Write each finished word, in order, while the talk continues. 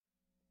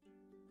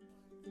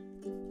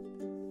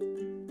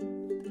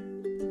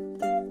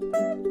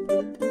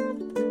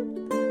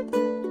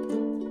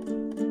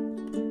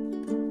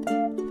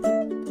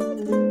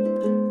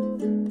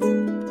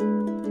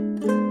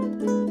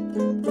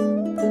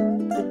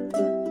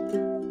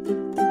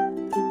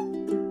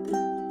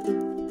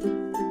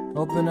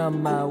Open up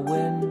my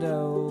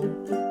window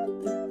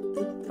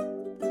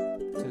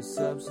to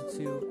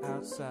substitute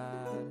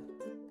outside.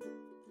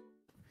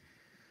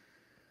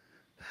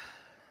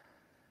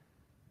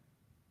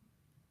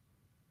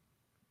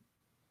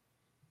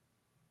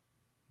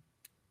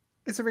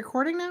 Is it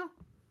recording now?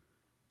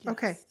 Yes.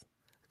 Okay.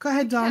 Go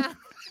ahead, Dawn.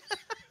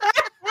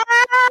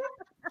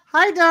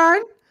 Hi,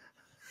 Dawn.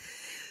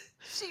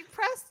 She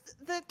pressed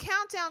the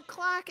countdown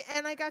clock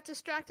and I got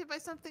distracted by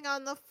something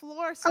on the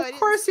floor, so Of I didn't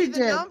course see you the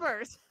did.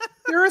 numbers.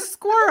 You're a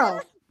squirrel.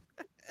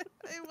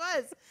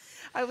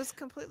 I was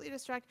completely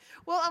distracted.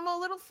 Well, I'm a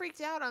little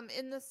freaked out. I'm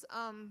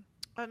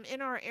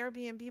in our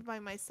Airbnb by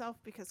myself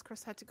because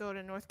Chris had to go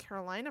to North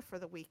Carolina for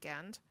the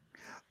weekend.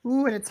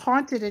 Ooh, and it's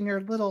haunted in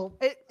your little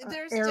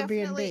There's Airbnb.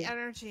 definitely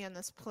energy in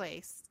this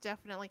place,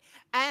 definitely.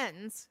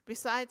 And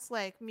besides,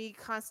 like, me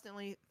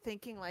constantly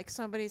thinking like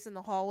somebody's in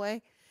the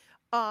hallway,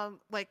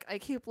 like I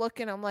keep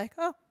looking, I'm like,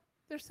 oh,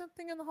 there's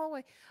something in the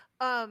hallway.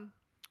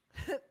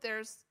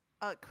 There's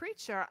a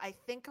creature, I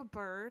think a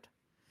bird,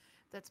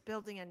 that's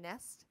building a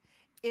nest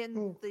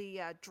in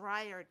the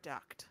dryer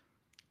duct.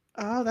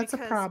 Oh, that's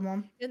Because a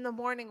problem. in the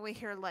morning we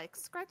hear like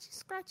scratchy,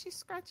 scratchy,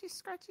 scratchy,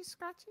 scratchy,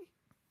 scratchy.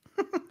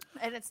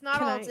 And it's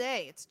not all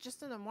day. It's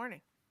just in the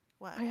morning.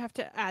 What? I have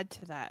to add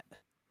to that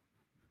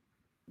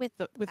with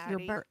your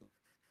bird.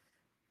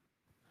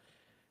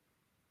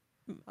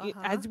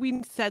 As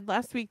we said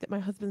last week that my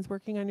husband's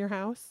working on your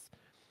house.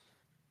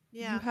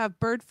 Yeah. You have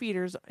bird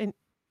feeders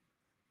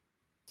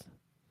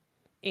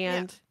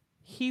and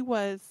he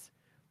was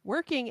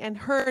working and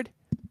heard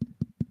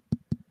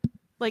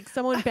like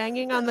someone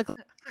banging on the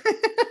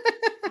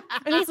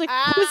and he's like,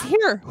 who's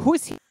here?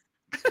 Who's here?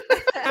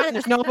 And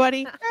there's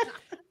nobody.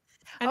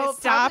 And it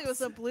stops. Probably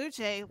was a blue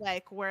jay.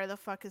 Like, where the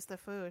fuck is the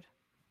food?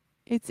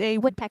 It's a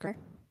woodpecker.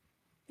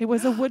 It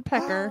was a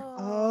woodpecker.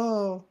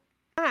 Oh.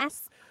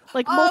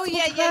 Like multiple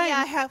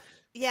times.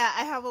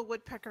 I have a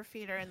woodpecker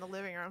feeder in the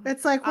living room.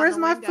 It's like, where's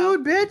my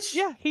food, bitch?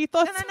 Yeah, he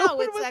thought no,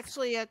 it's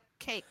actually a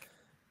cake.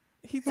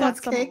 He thought it's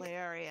cake.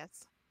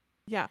 Hilarious.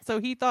 Yeah, so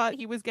he thought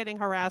he was getting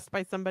harassed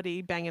by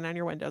somebody banging on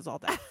your windows all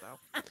day.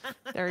 So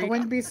there you go. I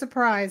wouldn't be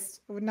surprised.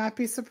 I would not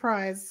be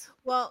surprised.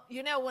 Well,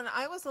 when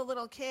I was a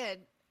little kid,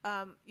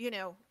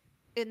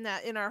 in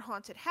our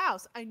haunted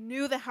house, I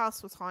knew the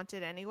house was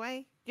haunted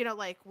anyway.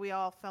 Like we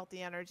all felt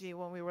the energy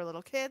when we were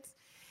little kids.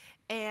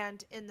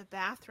 And in the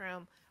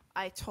bathroom,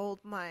 I told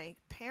my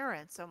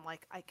parents, I'm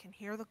like, I can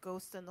hear the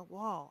ghost in the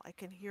wall. I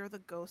can hear the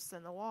ghosts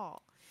in the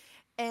wall.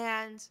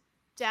 And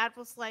Dad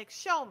was like,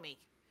 show me.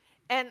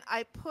 And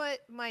I put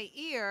my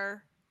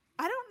ear,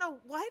 I don't know,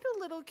 why do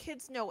little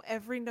kids know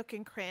every nook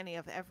and cranny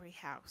of every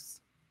house?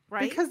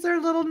 Right? Because they're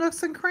little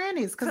nooks and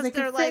crannies, because they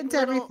can fit into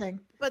everything.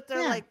 But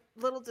they're like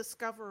little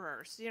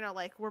discoverers,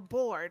 like we're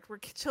bored. We're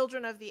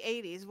children of the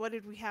 80s. What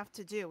did we have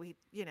to do? We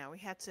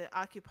had to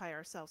occupy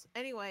ourselves.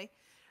 Anyway,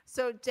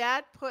 so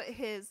Dad put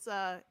his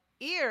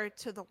ear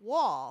to the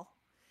wall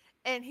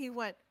and he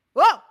went,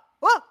 whoa,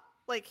 whoa,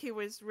 like he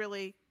was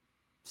really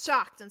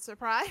shocked and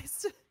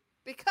surprised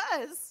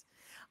because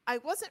I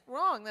wasn't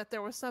wrong that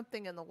there was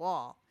something in the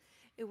wall.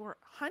 It were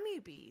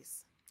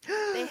honeybees.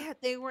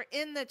 They were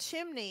in the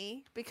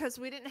chimney because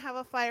we didn't have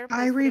a fireplace.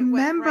 I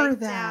remember it went right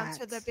that down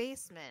to the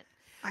basement.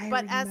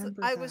 But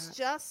I was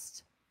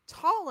just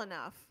tall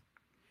enough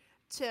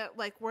to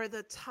like where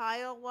the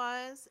tile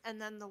was and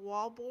then the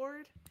wall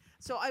board.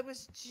 So I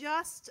was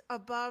just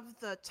above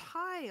the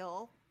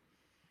tile.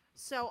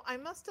 So I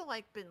must have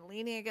like been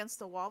leaning against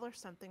the wall or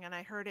something and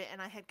I heard it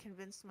and I had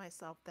convinced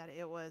myself that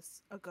it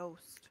was a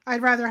ghost.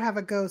 I'd rather have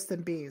a ghost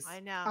than bees. I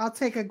know. I'll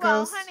take a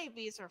ghost. Well,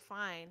 honeybees are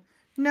fine.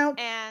 Nope.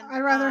 And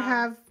I'd rather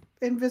have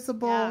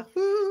invisible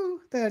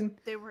than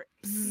they were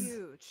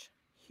huge.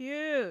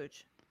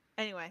 Huge.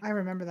 Anyway. I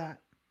remember that.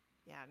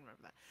 Yeah, I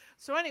remember that.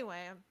 So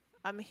anyway,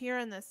 I'm here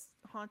in this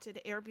haunted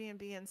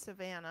Airbnb in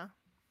Savannah.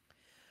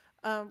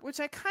 Which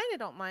I kind of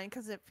don't mind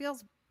because it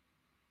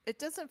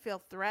doesn't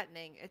feel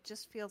threatening. It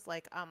just feels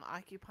like I'm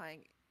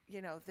occupying,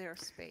 their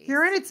space.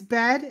 You're in its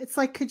bed. It's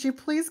like, could you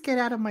please get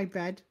out of my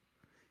bed?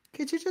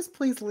 Could you just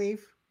please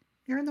leave?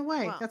 You're in the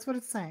way. Well, that's what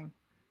it's saying.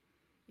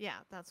 Yeah,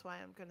 that's why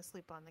I'm going to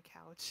sleep on the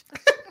couch.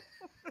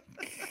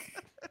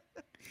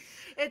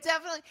 It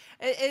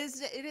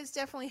is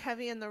definitely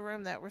heavy in the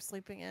room that we're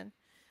sleeping in.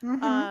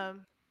 Mm-hmm.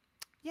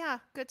 Yeah,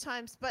 good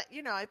times. But,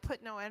 I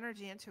put no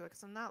energy into it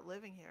because I'm not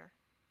living here.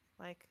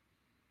 Like,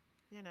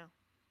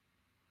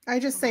 I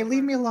just say,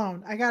 leave me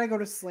alone. I got to go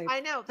to sleep. I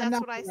know. That's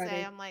what I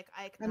say. I'm like,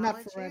 I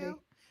acknowledge you,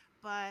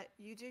 but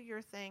you do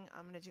your thing.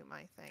 I'm going to do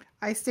my thing.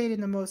 I stayed in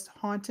the most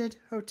haunted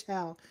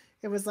hotel.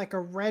 It was like a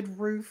red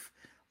roof,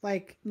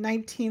 like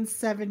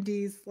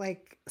 1970s,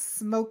 like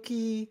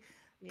smoky,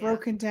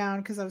 broken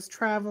down because I was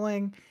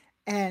traveling.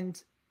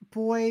 And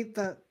boy,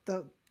 the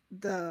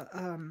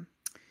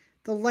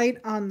light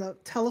on the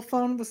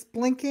telephone was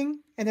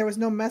blinking and there was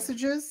no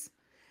messages.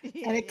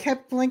 And it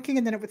kept blinking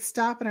and then it would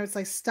stop and I was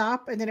like,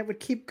 stop. And then it would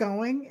keep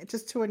going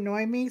just to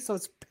annoy me. So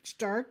it's pitch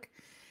dark.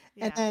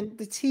 Yeah. And then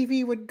the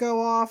TV would go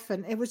off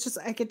and it was just,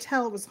 I could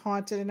tell it was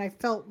haunted. And I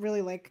felt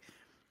really like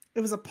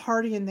it was a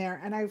party in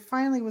there. And I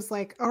finally was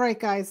like, all right,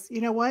 guys,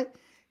 you know what?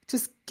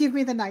 Just give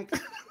me the night.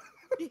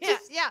 Yeah,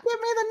 Just yeah. give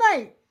me the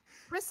night.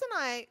 Chris and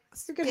I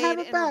You can have stayed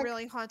it in a back.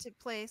 really haunted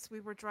place. We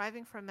were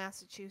driving from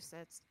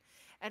Massachusetts,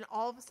 and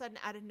all of a sudden,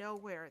 out of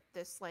nowhere,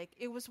 this like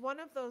it was one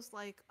of those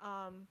like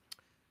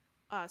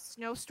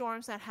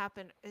snowstorms that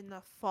happen in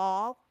the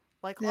fall.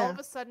 Like all Yeah. of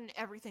a sudden,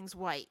 everything's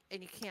white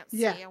and you can't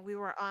Yeah. see. And we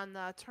were on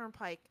the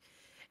turnpike,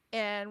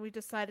 and we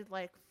decided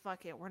like,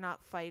 fuck it, we're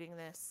not fighting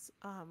this.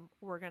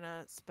 We're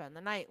gonna spend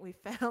the night. We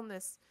found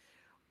this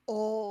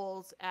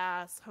old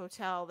ass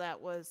hotel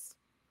that was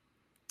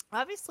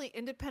obviously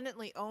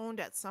independently owned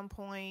at some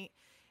point,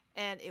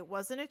 and it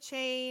wasn't a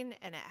chain,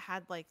 and it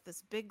had like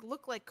this big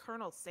look like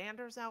Colonel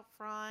Sanders out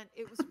front.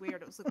 It was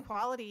weird. It was a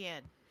Quality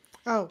Inn.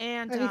 Oh,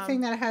 And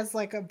anything that has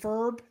like a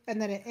verb and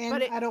then an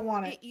but N, I don't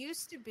want it. it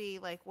used to be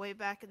like way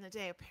back in the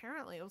day,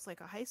 apparently it was like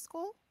a high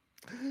school.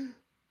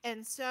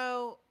 And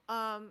so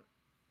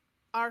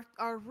our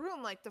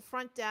room, like the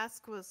front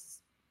desk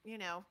was, you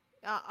know,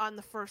 on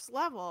the first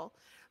level,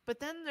 but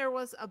then there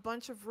was a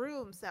bunch of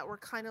rooms that were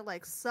kind of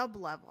like sub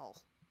level.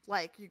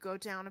 Like you go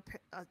down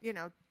you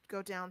know,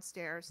 go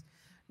downstairs,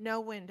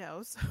 no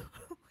windows.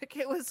 Like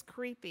it was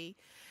creepy,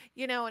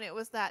 you know, and it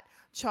was that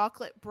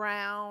chocolate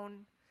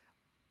brown.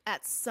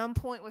 At some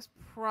point was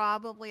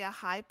probably a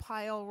high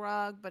pile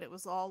rug, but it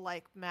was all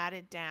like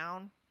matted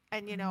down.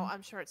 And you know, Mhm.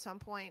 I'm sure at some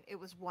point it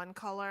was one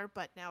color,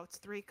 but now it's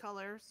three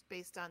colors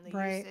based on the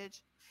Right.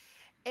 usage.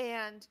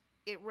 And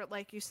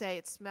like you say,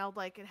 it smelled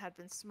like it had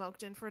been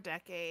smoked in for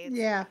decades.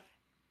 Yeah.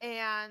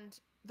 And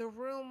the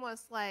room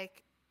was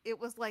like, it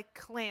was like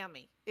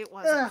clammy. It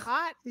wasn't Ugh.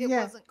 hot. It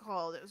Yeah. wasn't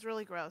cold. It was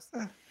really gross.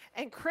 Ugh.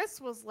 And Chris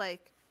was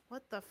like,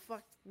 what the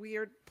fuck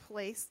weird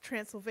place,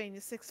 Transylvania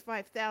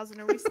 65000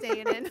 are we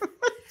staying in?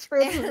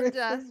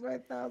 Transylvania And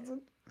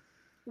 65,000.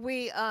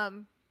 we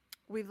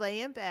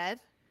lay in bed,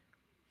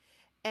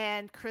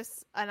 and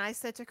Chris and I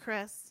said to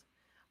Chris,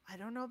 I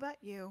don't know about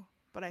you,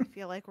 but I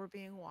feel like we're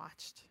being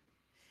watched.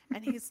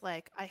 And he's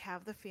like, I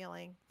have the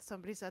feeling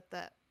somebody's at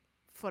the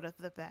foot of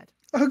the bed.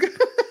 Okay.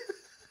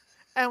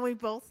 And we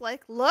both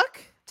like,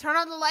 look, turn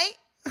on the light,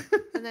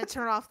 and then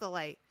turn off the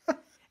light.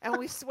 And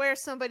we swear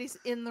somebody's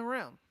in the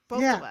room.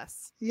 Both Yeah. of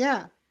us.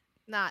 Yeah.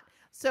 Not.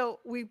 So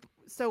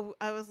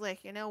I was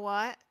like, you know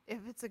what? If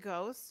it's a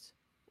ghost,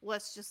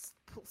 let's just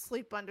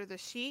sleep under the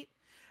sheet.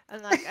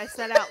 And like I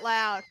said out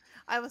loud,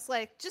 I was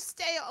like, just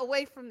stay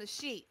away from the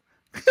sheet.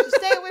 Just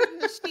stay away from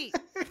the sheet.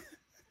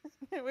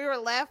 And we were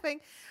laughing,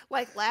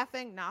 like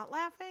laughing, not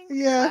laughing,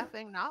 Yeah.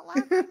 laughing, not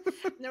laughing.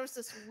 And there was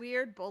this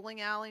weird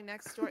bowling alley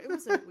next door. It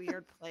was a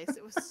weird place.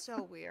 It was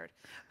so weird.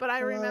 But I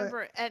I love it.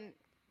 remember, and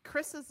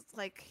Chris is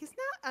like, he's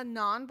not a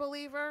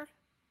non-believer,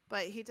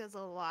 but he does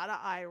a lot of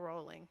eye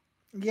rolling.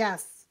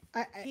 Yes.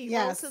 He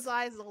rolls Yes. his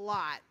eyes a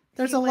lot.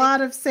 There's He, a like,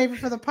 lot of save it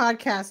for the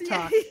podcast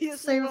yeah, talk. he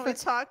is Save like, it when we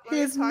for. talk, He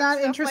is not stuff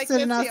like interested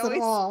this, in us he at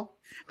always, all.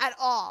 at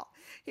all.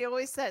 He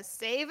always says,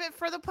 save it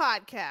for the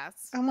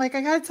podcast. I'm like,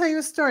 I gotta tell you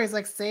a story. He's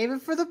like, save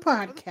it for the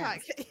For the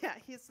podcast. Yeah,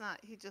 he's not.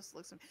 He just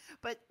looks at me.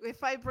 But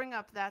if I bring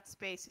up that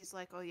space, he's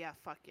like, oh, yeah,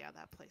 fuck yeah,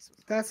 that place was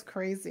That's haunted."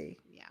 crazy.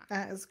 Yeah.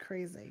 That is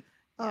crazy.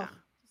 Yeah. Oh,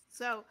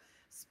 So,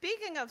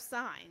 speaking of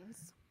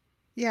signs,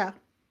 yeah.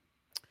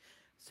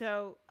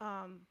 so,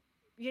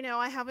 you know,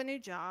 I have a new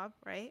job,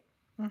 right?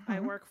 I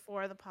Mhm. work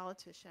for the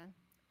politician.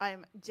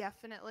 I'm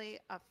definitely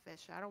a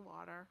fish out of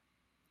water.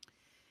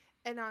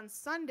 And on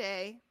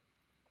Sunday,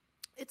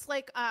 it's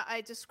like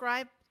I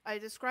describe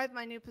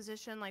my new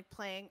position like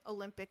playing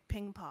Olympic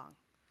ping pong.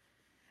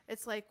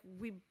 It's like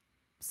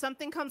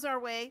something comes our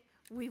way,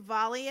 we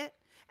volley it,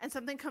 and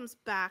something comes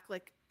back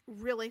like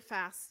really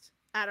fast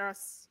at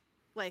us.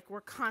 Like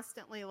we're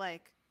constantly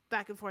like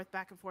back and forth,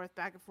 back and forth,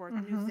 back and forth,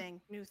 new Mhm.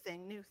 thing, new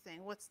thing, new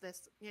thing. What's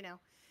this? You know.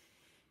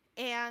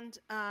 And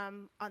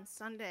on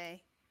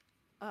Sunday,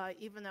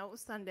 even though it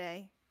was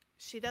Sunday,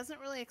 she doesn't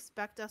really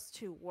expect us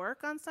to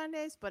work on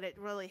Sundays, but it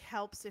really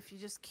helps if you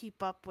just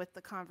keep up with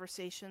the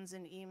conversations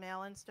and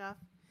email and stuff.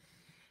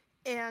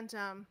 And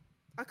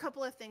a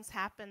couple of things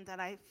happened that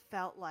I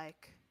felt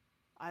like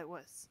I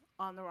was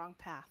on the wrong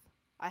path.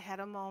 I had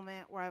a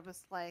moment where I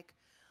was like,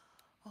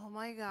 oh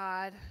my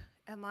God,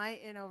 am I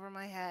in over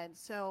my head?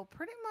 So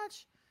pretty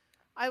much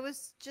I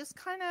was just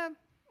kind of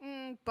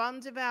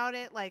bummed about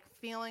it, like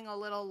feeling a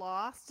little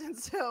lost. And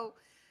so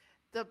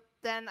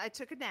then I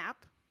took a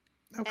nap.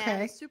 And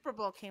Okay. Super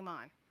Bowl came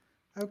on.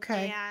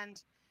 Okay.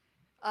 And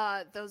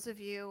those of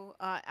you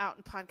out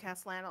in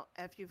podcast land,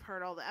 if you've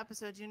heard all the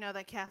episodes, you know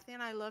that Cathy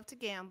and I love to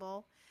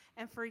gamble.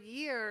 And for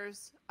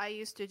years, I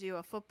used to do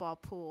a football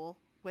pool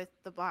with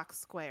the box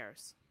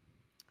squares.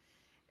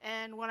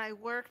 And when I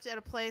worked at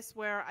a place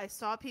where I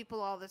saw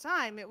people all the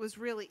time, it was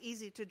really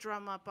easy to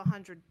drum up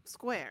 100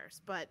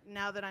 squares. But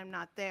now that I'm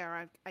not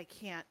there, I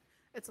can't.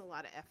 It's a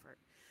lot of effort.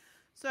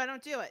 So I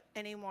don't do it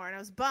anymore. And I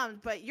was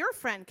bummed. But your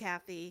friend,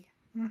 Cathy,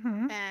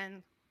 Mhm.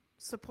 and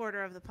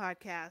supporter of the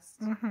podcast.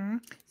 Mhm.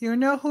 You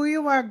know who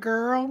you are,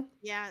 girl.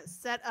 Yeah,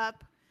 set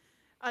up.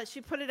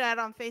 She put it out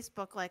on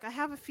Facebook like, I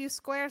have a few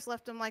squares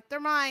left. I'm like, they're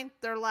mine.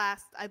 They're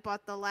last. I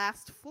bought the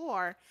last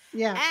 4.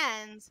 Yeah.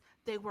 And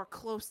they were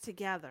close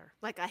together.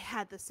 Like I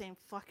had the same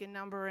fucking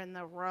number in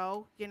the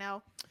row, you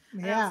know?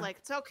 And I Yeah. was like,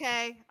 it's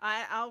okay.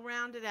 I'll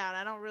round it out.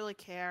 I don't really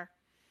care.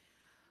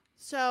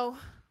 So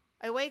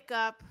I wake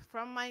up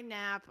from my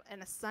nap,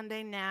 and a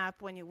Sunday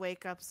nap, when you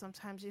wake up,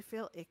 sometimes you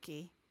feel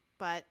icky,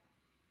 but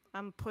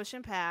I'm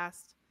pushing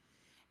past.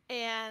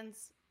 And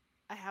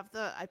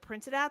I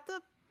printed out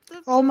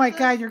Oh my the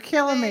God, you're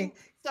killing thing. me.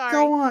 Sorry.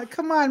 Go on.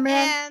 Come on,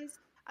 man. And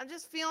I'm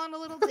just feeling a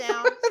little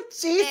down.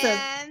 Jesus.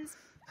 And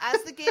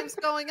as the game's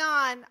going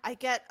on, I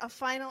get a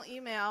final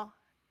email,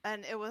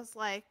 and it was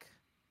like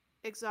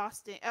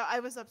exhausting. I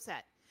was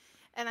upset.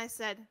 And I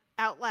said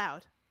out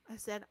loud, I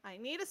said, I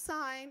need a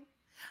sign.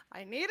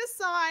 I need a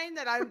sign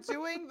that I'm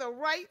doing the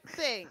right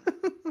thing.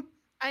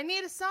 I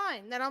need a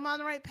sign that I'm on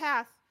the right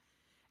path.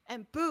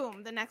 And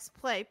boom, the next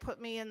play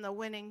put me in the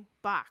winning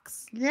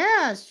box.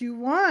 Yes, you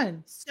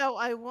won. So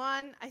I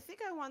won. I think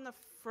I won the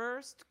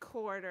first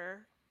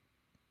quarter.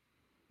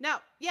 No,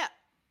 yeah.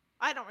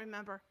 I don't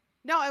remember.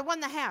 No, I won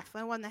the half.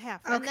 And then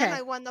Okay.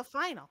 I won the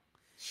final.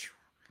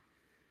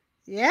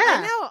 Yeah.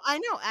 I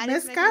know. Addie's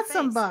Miss making got a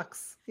some face.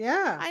 bucks.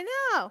 Yeah. I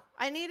know.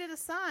 I needed a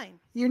sign.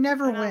 You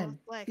never And I win. was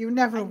like, You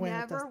never I win. at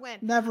never this. win.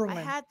 Never I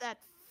win. had that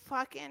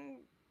fucking.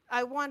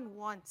 I won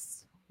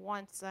once.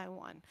 Once I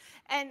won,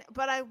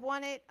 but I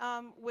won it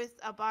with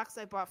a box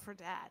I bought for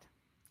Dad.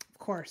 Of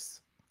course.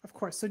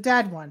 So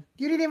Dad won.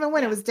 You didn't even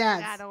win. Yeah, It was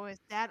Dad's.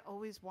 Dad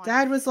always won.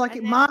 Dad was lucky.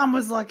 And then Mom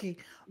was lucky.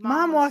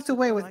 Mom was walked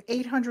away super with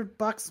lucky.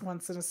 $800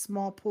 once in a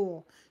small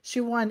pool.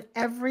 She won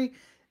every.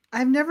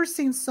 I've never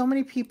seen so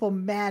many people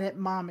mad at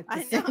Mom at the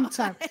I same know.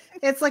 time.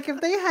 It's like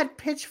if they had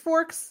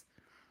pitchforks.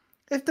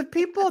 If the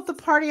people at the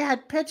party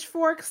had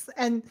pitchforks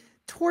and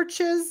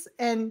torches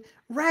and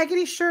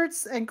raggedy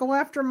shirts and go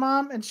after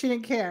Mom, and she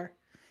didn't care,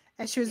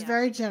 and she was Yeah.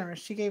 very generous.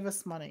 She gave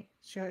us money.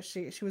 She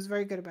was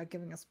very good about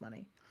giving us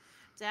money.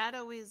 Dad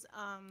always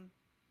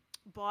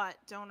bought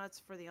donuts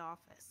for the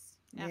office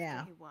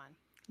after he won.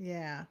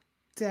 Yeah,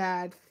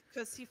 Dad.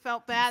 Because he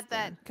felt bad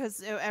Dad.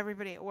 because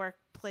everybody at work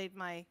played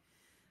my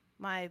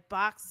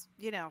box,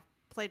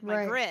 played my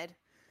Right. grid,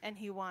 and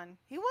he won.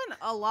 He won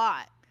a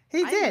lot.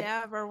 He did.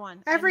 I never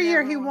won. Every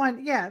year he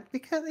won. Yeah,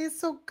 because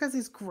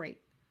he's great.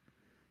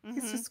 Mm-hmm.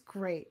 He's just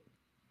great.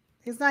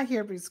 He's not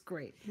here, but he's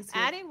great. He's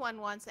here. Addie won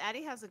once.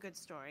 Addie has a good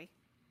story.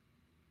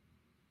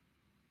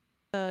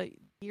 The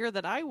year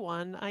that I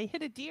won, I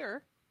hit a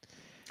deer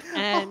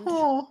and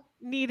Oh,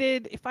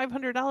 needed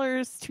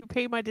 $500 to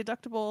pay my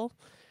deductible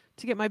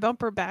to get my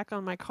bumper back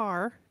on my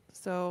car.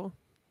 So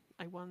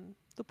I won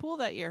the pool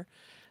that year.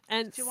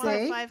 And She won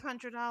Say?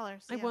 $500.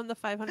 I won the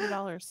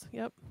 $500.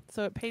 Yep.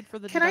 So it paid for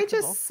the can deductible. I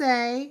just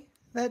say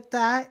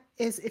that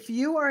is, if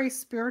you are a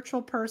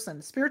spiritual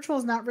person, spiritual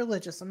is not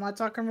religious. I'm not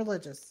talking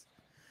religious.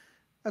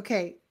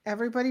 Okay,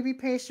 everybody be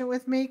patient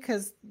with me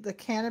because the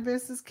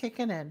cannabis is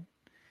kicking in.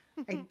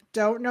 I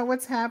don't know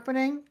what's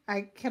happening.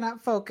 I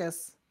cannot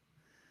focus.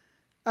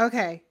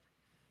 Okay.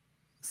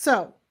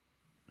 So,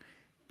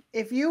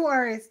 if you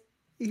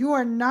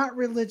are not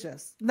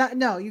religious.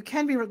 No, you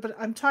can be, but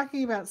I'm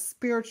talking about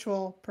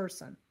spiritual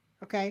person,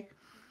 okay?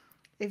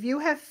 If you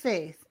have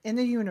faith in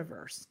the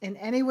universe in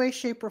any way,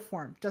 shape, or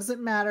form,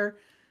 doesn't matter,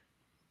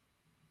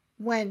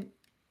 when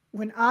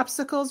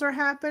obstacles are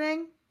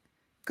happening,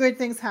 good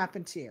things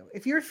happen to you.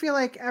 If you feel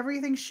like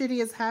everything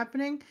shitty is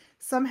happening,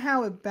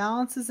 somehow it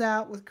balances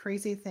out with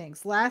crazy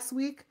things. Last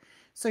week,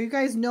 so you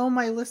guys know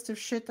my list of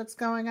shit that's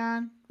going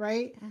on,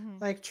 right? Mm-hmm.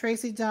 Like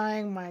Tracy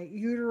dying, my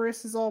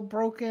uterus is all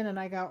broken, and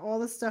I got all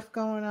this stuff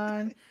going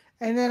on.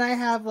 And then I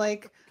had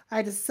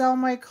to sell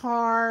my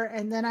car,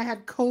 and then I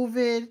had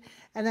COVID,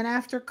 and then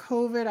after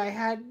COVID,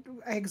 I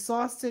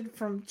exhausted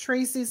from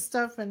Tracy's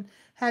stuff and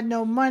had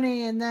no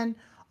money, and then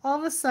all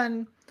of a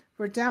sudden,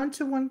 we're down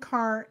to one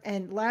car,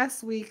 and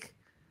last week,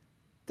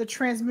 the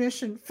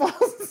transmission falls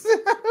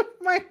out of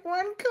my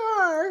one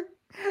car,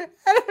 and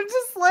I'm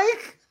just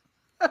like,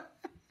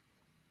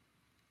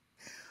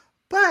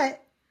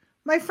 but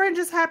my friend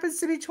just happens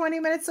to be 20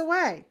 minutes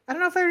away. I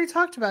don't know if I already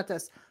talked about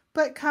this,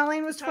 but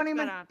Colleen was 20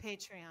 minutes. on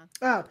Patreon.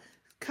 Oh,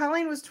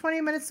 Colleen was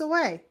 20 minutes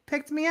away,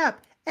 picked me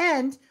up.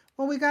 And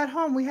when we got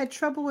home, we had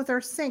trouble with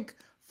our sink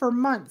for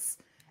months.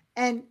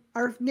 And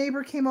our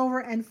neighbor came over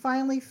and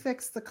finally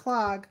fixed the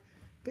clog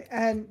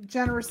and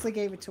generously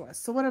gave it to us.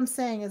 So what I'm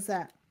saying is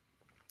that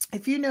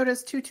if you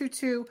notice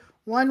 222,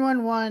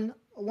 111,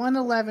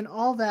 111,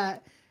 all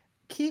that,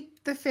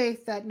 keep the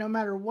faith that no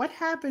matter what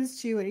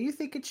happens to you and you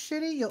think it's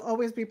shitty, you'll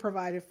always be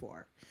provided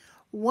for.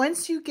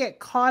 Once you get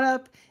caught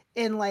up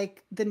in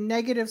like the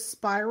negative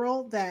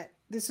spiral that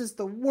this is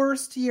the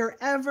worst year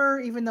ever,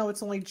 even though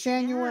it's only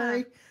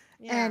January,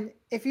 Yeah. and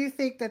if you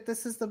think that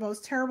this is the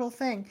most terrible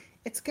thing,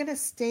 it's going to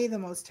stay the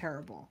most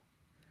terrible.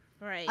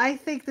 Right. I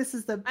think this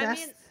is the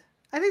best.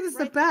 I think this is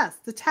right- the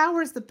best. The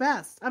tower is the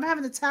best. I'm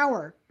having the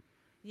tower.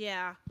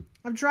 Yeah.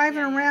 I'm driving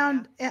Yeah,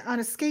 around on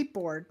a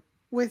skateboard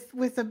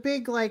with a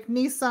big like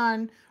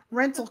Nissan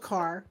rental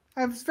car.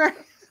 It's like,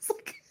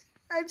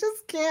 I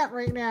just can't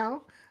right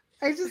now.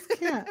 I just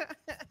can't.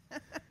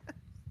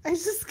 I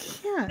just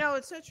can't. No,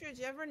 it's so true. Did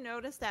you ever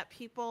notice that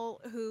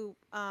people who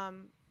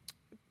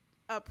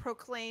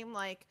proclaim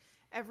like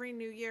every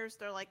New Year's.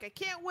 They're like, I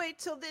can't wait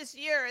till this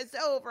year is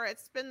over.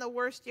 It's been the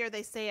worst year.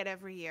 They say it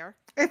every year.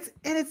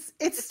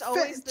 It's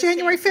always the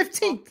January same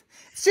people.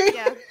 15th.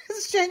 Yeah.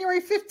 It's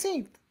January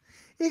 15th.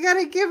 You got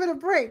to give it a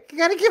break. You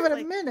got to give it a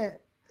Like,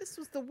 minute. This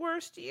was the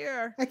worst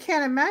year. I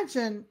can't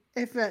imagine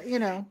if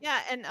Yeah,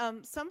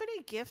 and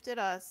somebody gifted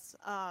us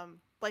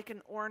like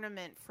an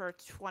ornament for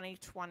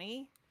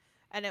 2020,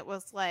 and it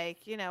was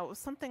like, it was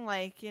something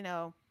like,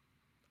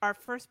 our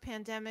first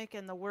pandemic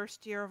and the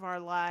worst year of our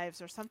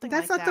lives or something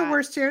That's like not that. the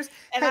worst years.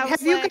 And I Have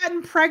was you like,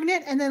 gotten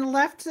pregnant and then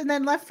left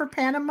for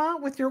Panama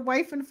with your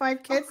wife and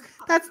 5 kids?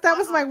 That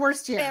was my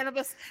worst year.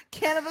 Cannabis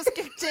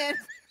kicked in.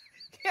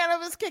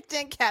 Cannabis kicked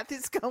in.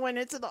 Kathy's going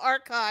into the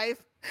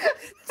archive.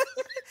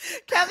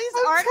 Kathy's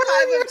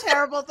archive of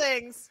terrible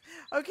things.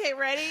 Okay,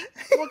 ready?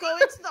 We'll go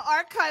into the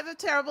archive of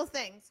terrible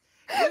things.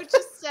 You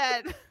just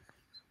said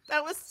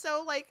that was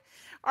so like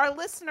our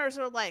listeners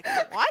are like,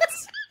 what?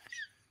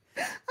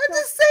 I'm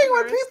just saying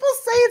when people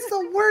say it's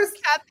the worst.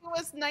 Kathy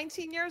was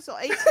 18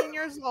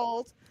 years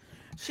old.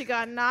 She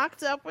got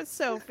knocked up with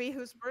Sophie,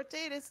 whose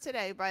birthday it is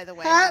today, by the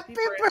way. Happy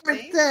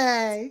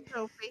birthday,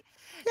 Sophie.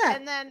 Yeah.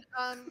 And then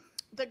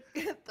the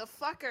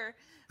fucker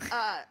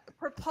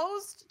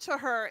proposed to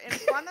her in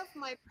front of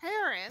my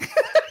parents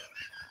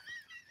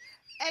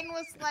and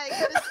was like,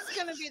 this is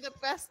going to be the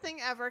best thing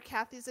ever.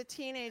 Kathy's a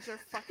teenager,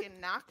 fucking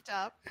knocked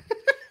up.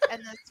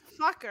 And this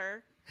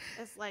fucker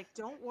is like,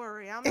 don't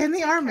worry, I'm in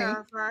the army. care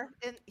of her.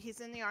 And he's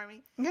in the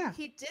army. Yeah.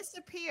 He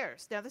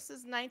disappears. Now, this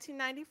is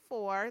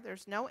 1994.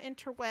 There's no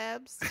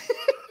interwebs.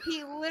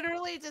 He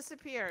literally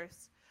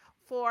disappears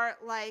for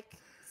like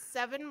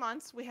 7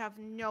 months. We have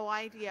no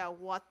idea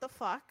what the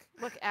fuck.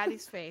 Look,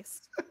 Addie's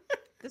face.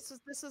 This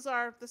is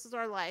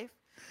our life.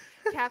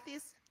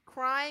 Kathy's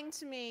crying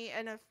to me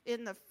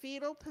in the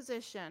fetal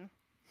position.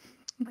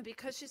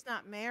 Because she's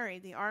not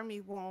married, the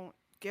army won't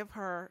give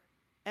her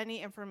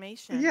any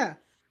information. Yeah.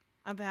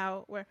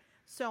 About where.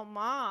 So,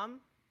 Mom,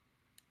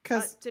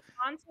 because did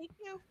Mom take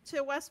you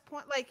to West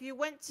Point? Like you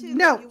went to?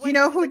 No, you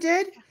know who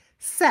did?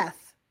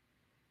 Seth.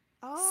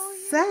 Oh,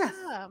 Seth.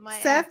 Yeah,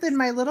 Seth ex. in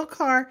my little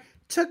car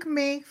took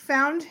me,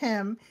 found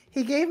him.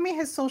 He gave me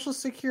his social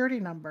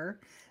security number.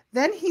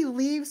 Then he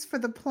leaves for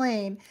the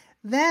plane.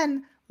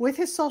 Then, with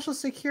his social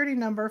security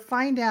number,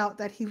 find out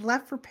that he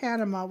left for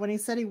Panama when he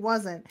said he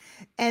wasn't.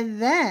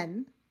 And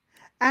then,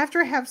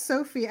 after I have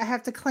Sophie, I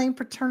have to claim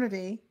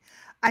paternity.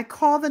 I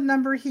call the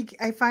number.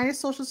 I find his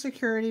social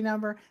security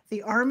number.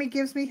 The army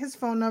gives me his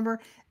phone number.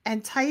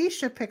 And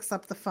Taisha picks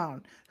up the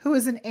phone, who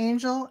is an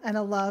angel and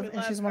a love,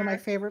 and she's one of my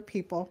favorite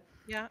people.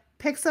 Yeah.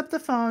 Picks up the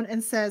phone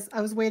and says,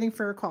 I was waiting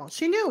for a call.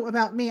 She knew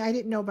about me. I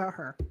didn't know about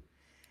her.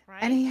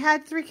 Right. And he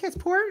had 3 kids.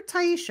 Poor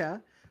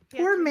Taisha.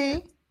 Poor me.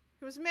 Kids.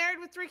 He was married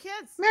with 3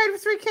 kids. Married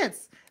with 3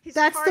 kids.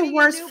 That's the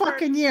worst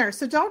fucking year.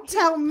 So don't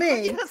tell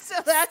me.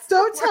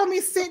 Don't tell me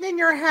sitting in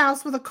your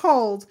house with a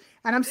cold.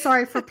 And I'm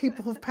sorry for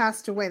people who've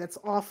passed away. That's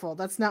awful.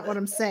 That's not what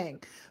I'm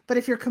saying. But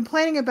if you're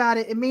complaining about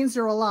it, it means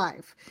you're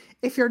alive.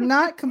 If you're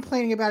not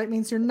complaining about it, it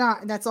means you're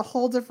not. And that's a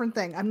whole different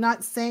thing. I'm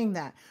not saying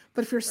that.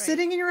 But if you're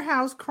sitting in your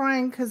house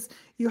crying because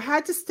you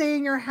had to stay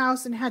in your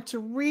house and had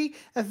to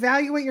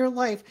reevaluate your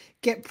life,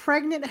 get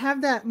pregnant,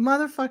 have that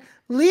motherfucker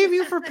leave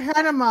you for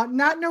Panama,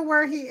 not know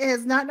where he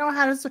is, not know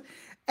how to,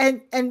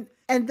 and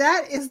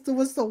that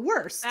was the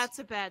worst. That's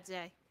a bad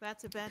day.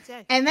 That's a bad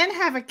day. And then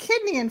have a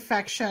kidney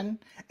infection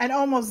and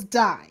almost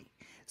die.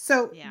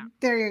 So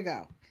there you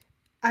go.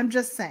 I'm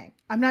just saying.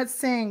 I'm not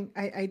saying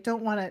I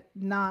don't want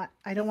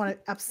to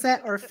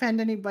upset or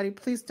offend anybody.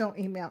 Please don't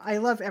email. I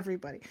love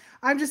everybody.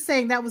 I'm just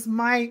saying that was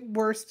my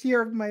worst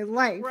year of my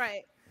life.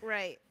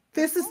 Right.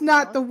 This is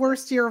not the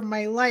worst year of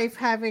my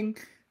life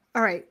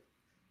all right.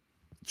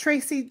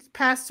 Tracy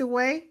passed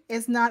away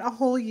is not a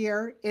whole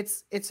year.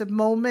 It's a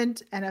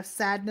moment and a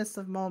sadness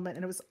of moment.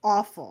 And it was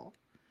awful.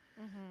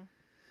 Mm-hmm.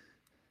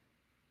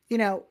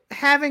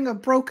 Having a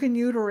broken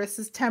uterus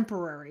is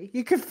temporary.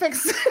 You can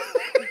fix it.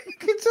 You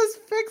can just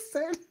fix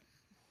it.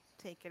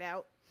 Take it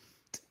out.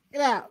 Take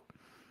it out.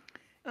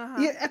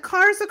 A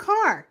car's a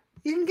car.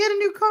 You can get a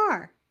new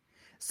car.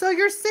 So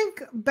your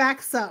sink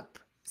backs up.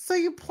 So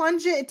you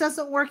plunge it. It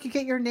doesn't work. You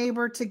get your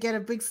neighbor to get a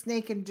big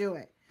snake and do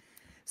it.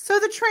 So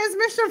the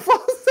transmission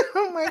falls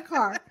down my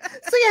car.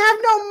 So you have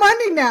no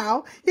money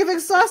now. You've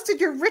exhausted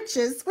your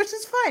riches, which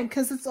is fine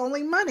because it's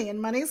only money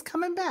and money is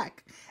coming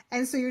back.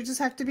 And so you just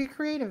have to be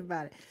creative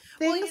about it.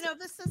 Well,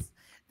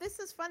 this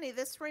is funny.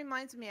 This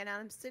reminds me, and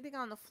I'm sitting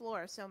on the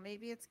floor, so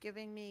maybe it's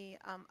giving me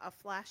a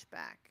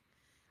flashback.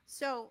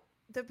 So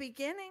the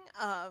beginning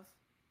of,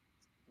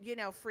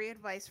 free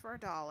advice for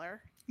 $1.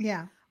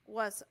 Yeah.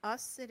 Was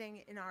us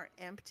sitting in our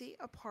empty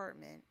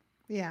apartment.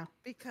 Yeah.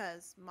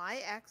 Because my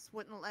ex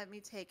wouldn't let me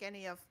take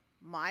any of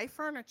my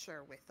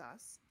furniture with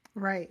us.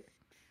 Right.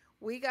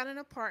 We got an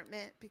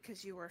apartment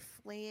because you were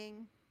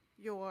fleeing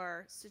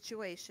your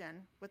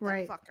situation with the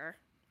fucker.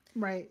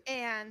 Right.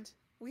 And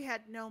we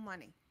had no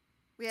money.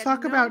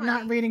 Talk about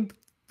not reading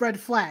red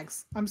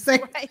flags. I'm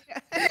saying. Right.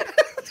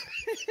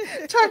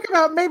 Talk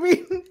about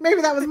maybe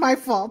that was my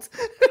fault.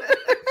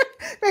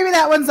 Maybe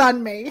that one's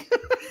on me.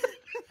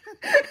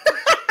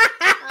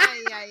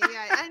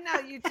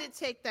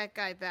 take that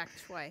guy back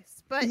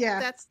twice, but Yeah.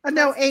 that's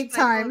No, the 8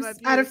 cycle of times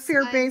out of abuse. I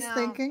fear-based know.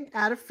 thinking.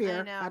 Out of I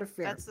fear. know. Out of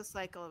fear. That's the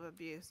cycle of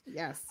abuse.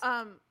 Yes.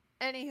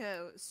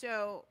 Anywho,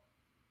 so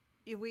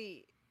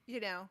we,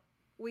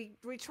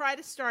 we try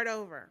to start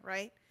over,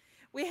 right?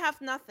 We have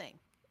nothing.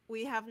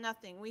 We have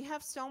nothing. We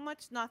have so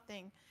much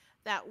nothing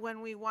that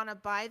when we want to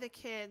buy the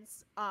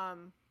kids,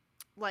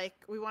 like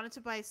we wanted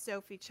to buy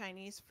Sophie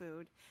Chinese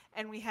food,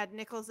 and we had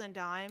nickels and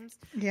dimes.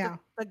 Yeah.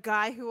 The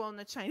guy who owned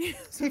the Chinese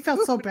He felt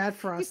so food, bad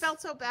for us. he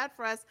felt so bad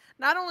for us.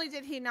 Not only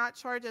did he not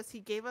charge us, he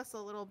gave us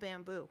a little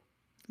bamboo,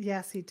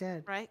 Yes, he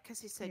did. right? Because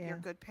he said, Yeah. "You're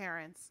good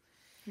parents."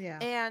 Yeah.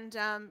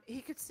 And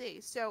he could see.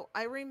 So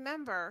I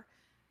remember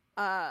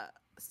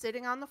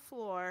sitting on the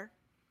floor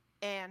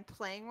and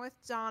playing with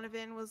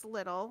Donovan. Was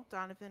little.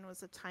 Donovan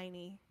was a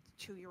tiny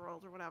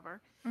 2-year-old or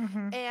whatever.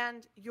 Mm-hmm.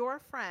 And your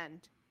friend,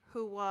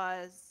 who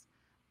was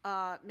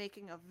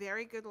making a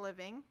very good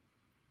living,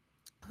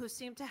 who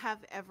seemed to have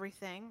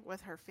everything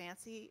with her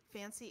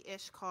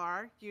fancy-ish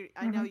car.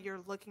 I know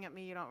you're looking at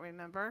me. You don't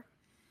remember.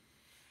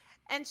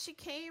 And she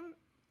came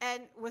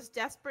and was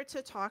desperate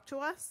to talk to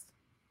us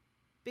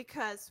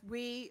because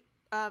we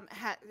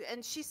had.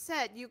 And she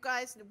said, "You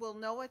guys will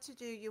know what to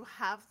do. You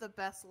have the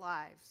best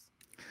lives."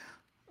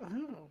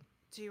 Oh,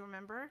 Do you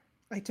remember?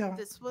 I don't.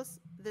 This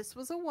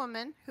was a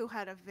woman who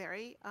had a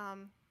very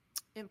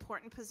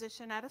important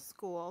position at a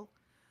school,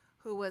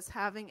 who was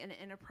having an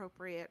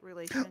inappropriate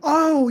relationship.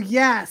 Oh,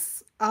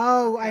 yes.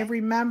 Oh, I Okay.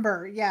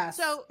 remember. Yes.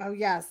 So- oh,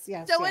 yes,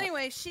 yes. So yes.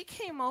 anyway, she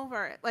came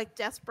over like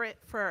desperate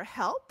for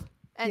help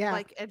and Yeah.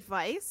 like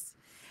advice,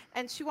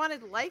 and she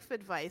wanted life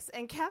advice.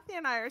 And Kathy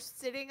and I are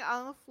sitting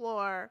on the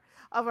floor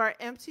of our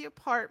empty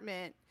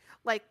apartment,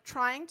 like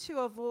trying to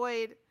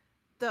avoid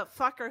the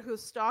fucker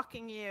who's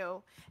stalking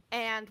you,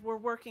 and we're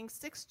working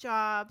 6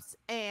 jobs,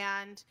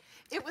 and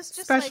it was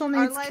just Special like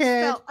our needs lives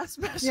kid. felt a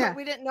special. Yeah.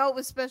 We didn't know it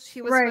was special.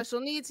 He was Right. special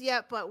needs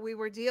yet, but we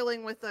were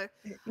dealing with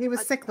He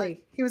was a-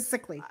 sickly. He was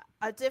sickly.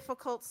 a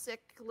difficult,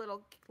 sick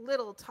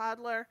little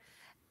toddler,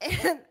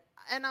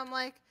 and I'm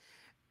like,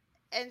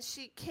 and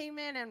she came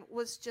in and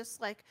was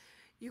just like,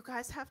 "You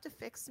guys have to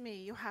fix me.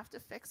 You have to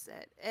fix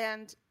it."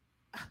 And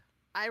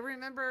I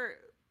remember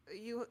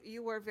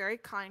you were very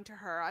kind to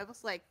her. I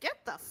was like,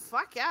 "Get the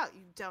fuck out,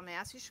 you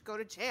dumbass! You should go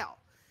to jail."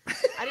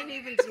 I didn't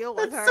even deal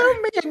with her. So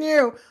me and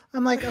you.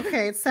 I'm like,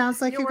 okay, it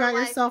sounds like you were got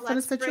like, yourself in a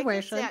 "Let's break it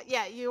situation. down."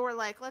 Yeah, you were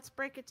like, "Let's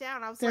break it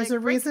down." I was There's like,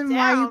 a "Break it reason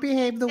why you down.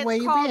 behave the It's way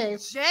you called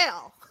behave.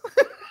 jail."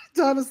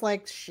 Dawn was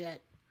like,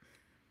 shit.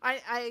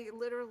 I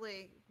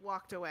literally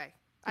walked away.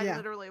 I Yeah.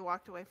 literally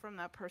walked away from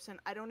that person.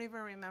 I don't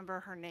even remember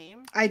her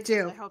name. I because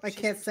do. hope I she's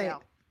can't in say it.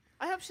 jail.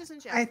 I hope she's in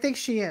jail. I think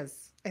she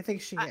is. I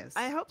think she is.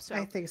 I hope so.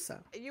 I think so.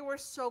 You were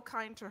so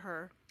kind to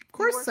her. Of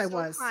course you I were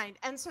so was. kind.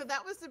 And so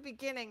that was the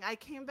beginning. I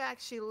came back.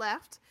 She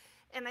left.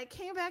 And I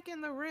came back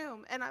in the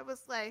room. And I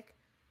was like,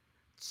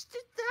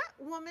 did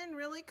that woman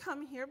really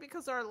come here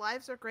because our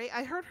lives are great?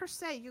 I heard her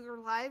say, "Your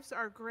lives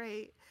are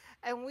great."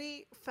 And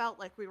we felt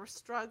like we were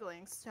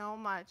struggling so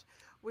much.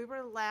 We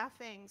were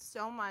laughing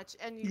so much.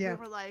 And Yeah. we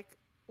were like,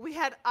 we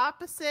had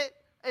opposite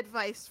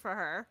advice for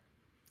her.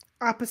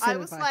 Opposite I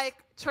was advice. like,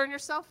 turn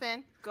yourself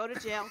in, go to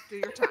jail, do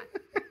your time.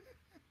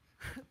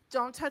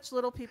 Don't touch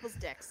little people's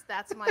dicks.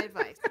 That's my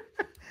advice.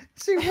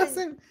 she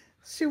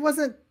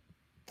wasn't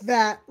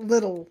that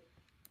little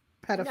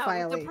No,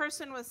 pedophile. the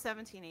person was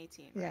 17,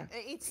 18. Right? Yeah.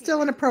 18.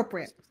 Still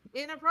inappropriate.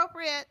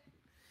 Inappropriate.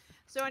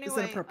 So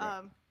anyway,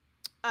 inappropriate.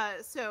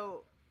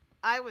 so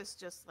I was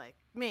just like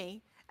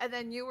me, and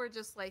then you were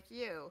just like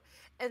you.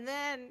 And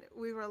then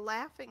we were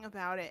laughing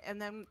about it,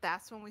 and then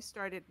that's when we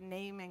started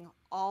naming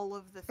all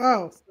of the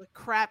things, the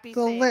crappy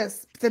the things.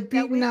 list, the that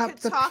beating we up, could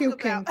the talk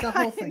puking, about. the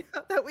whole thing.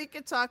 That we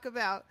could talk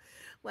about.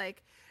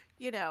 Like,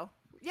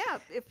 yeah,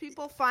 if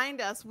people find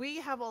us, we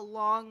have a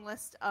long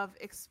list of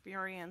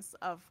experience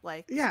of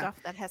like Yeah. stuff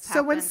that has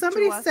happened. So when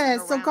somebody to us says,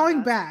 and so around going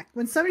us. back,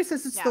 when somebody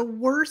says it's Yeah. the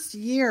worst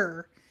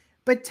year,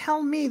 but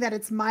tell me that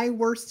it's my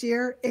worst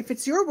year. If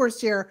it's your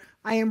worst year,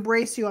 I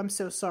embrace you. I'm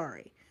so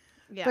sorry.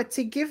 Yeah. But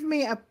to give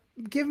me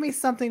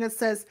something that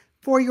says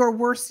for your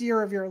worst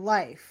year of your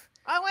life.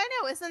 Oh, I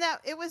know. Isn't that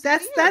it was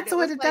That's weird. that's It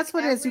what was that's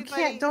like what it is. You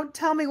everybody- can't don't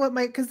tell me what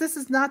because this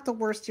is not the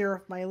worst year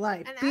of my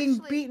life. And Being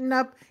actually- beaten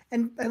up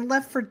and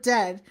left for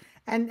dead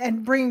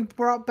and being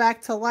brought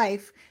back to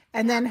life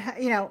and then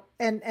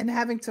and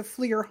having to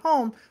flee your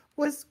home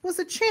was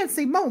a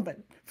chancy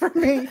moment for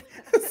me.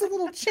 It's a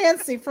little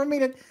chancy for me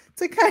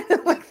to kind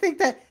of like think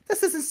that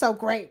this isn't so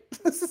great.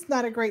 This is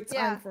not a great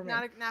time for me.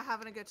 not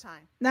having a good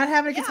time. Not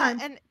having a good Yeah,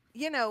 time. and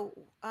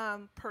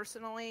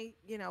personally,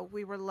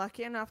 we were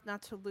lucky enough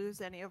not to lose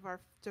any of our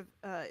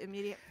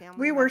immediate family.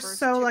 We were members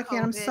so to lucky,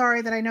 and I'm COVID.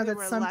 sorry that I know We that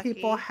were some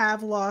people lucky.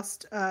 have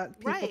lost people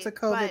Right, to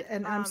COVID, but,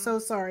 and I'm so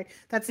sorry.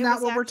 That's it not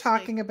was what we're actually-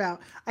 talking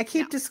about. I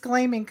keep No.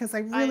 disclaiming because I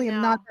really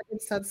am not know. that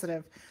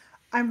insensitive.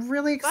 I'm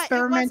really But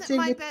experimenting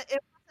with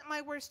it wasn't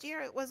my worst year.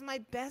 It was my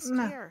best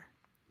No. year.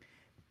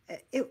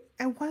 it.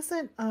 It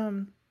wasn't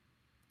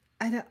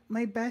I don't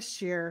my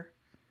best year.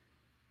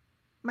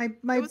 My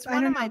It was I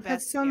one don't of know. my I've had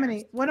best so many.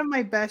 years. One of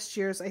my best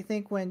years, I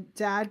think, when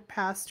Dad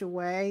passed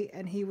away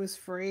and he was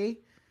free.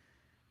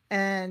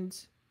 And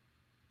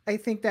I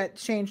think that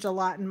changed a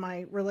lot in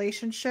my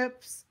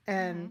relationships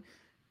and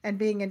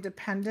being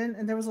independent.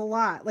 And there was a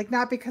lot, like,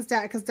 not because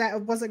dad,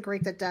 it wasn't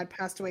great that dad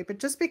passed away, but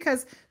just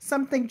because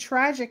something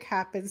tragic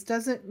happens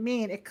doesn't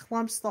mean it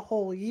clumps the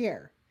whole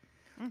year.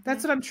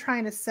 That's what I'm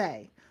trying to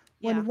say.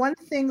 When Yeah. one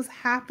thing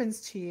happens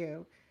to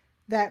you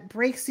that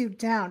breaks you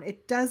down,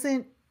 it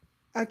doesn't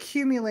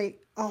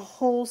accumulate a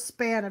whole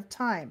span of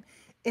time.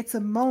 It's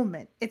a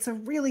moment. It's a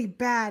really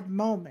bad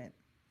moment.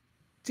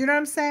 Do you know what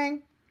I'm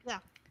saying? Yeah.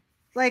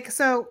 Like,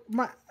 so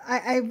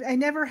I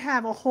never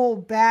have a whole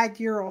bad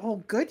year or a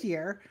whole good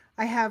year.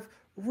 I have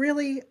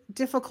really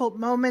difficult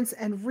moments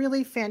and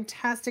really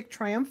fantastic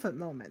triumphant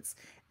moments.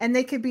 And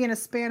they could be in a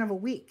span of a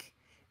week.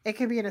 It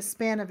could be in a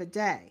span of a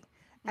day.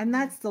 And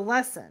that's the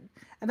lesson.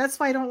 And that's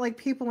why I don't like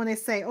people when they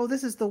say, oh,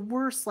 this is the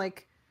worst,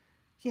 like,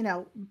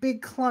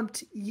 big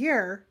clumped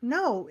year.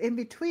 No, in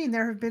between,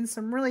 there have been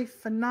some really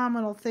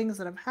phenomenal things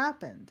that have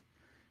happened,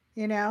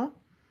 you know?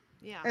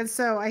 Yeah. And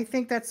so I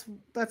think that's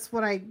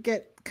what I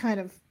get kind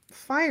of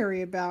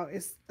fiery about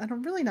is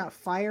I'm really not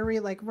fiery.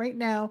 Like right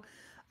now,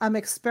 I'm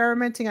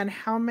experimenting on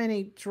how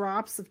many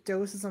drops of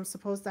doses I'm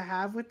supposed to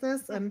have with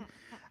this. And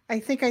I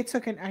think I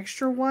took an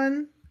extra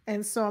one.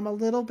 And so I'm a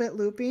little bit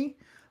loopy,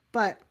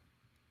 but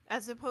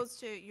As opposed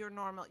to your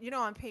normal,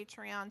 on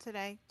Patreon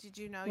today. Did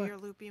you know what? your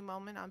loopy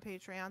moment on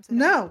Patreon today?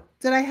 No,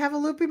 did I have a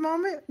loopy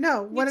moment?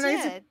 No. You What did I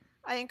do? did.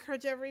 I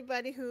encourage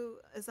everybody who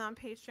is on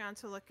Patreon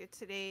to look at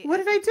today. What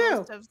at did I the do?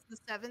 post of the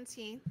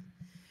 17th.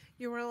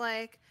 You were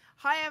like,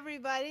 "Hi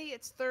everybody,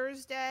 it's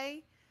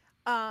Thursday.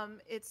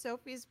 It's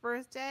Sophie's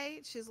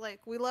birthday." She's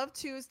like, "We love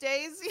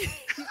Tuesdays."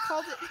 You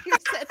called it. You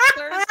said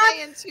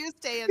Thursday and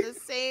Tuesday in the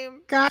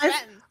same Guys,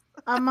 sentence,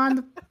 I'm on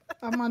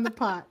the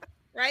pot.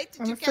 right?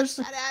 Did I'm you catch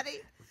officially that,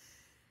 Addie?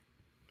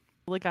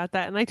 Totally got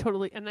that, and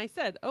I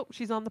said, "Oh,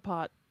 she's on the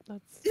pot."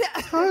 That's Yeah.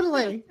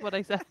 totally. what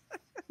I said.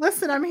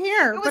 Listen, I'm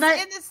here, It was but I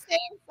in the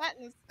same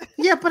sentence.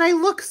 yeah, but I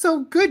look so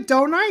good,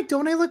 don't I?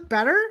 Don't I look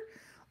better?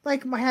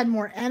 Like I had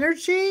more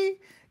energy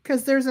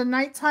because there's a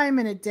nighttime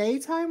and a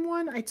daytime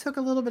one. I took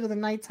a little bit of the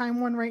nighttime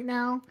one right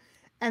now,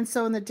 and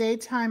so in the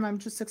daytime I'm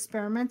just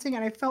experimenting,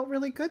 and I felt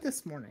really good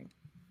this morning.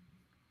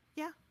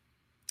 Yeah.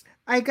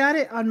 I got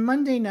it on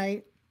Monday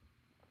night,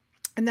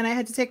 and then I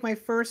had to take my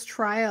first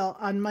trial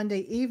on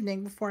Monday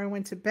evening before I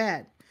went to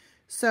bed.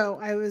 So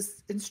I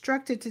was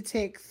instructed to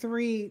take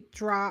 3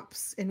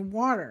 drops in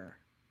water.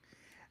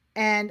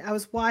 And I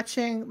was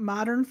watching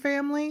Modern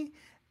Family,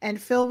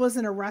 and Phil was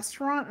in a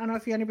restaurant. I don't know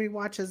if anybody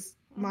watches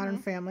Modern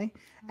Family.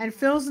 And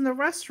Phil's in the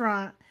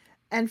restaurant,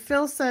 and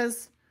Phil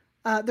says,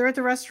 they're at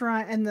the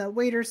restaurant, and the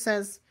waiter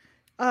says,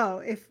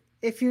 "Oh,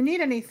 if you need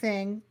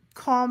anything,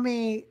 call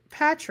me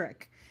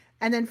Patrick."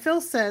 And then Phil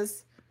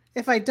says,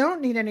 "If I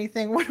don't need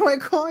anything, what do I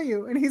call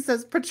you?" And he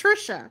says,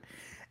 "Patricia."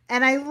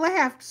 And I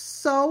laughed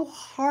so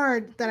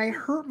hard that I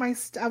hurt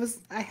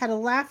I had a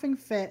laughing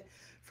fit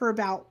for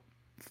about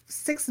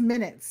 6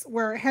 minutes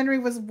where Henry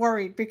was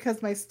worried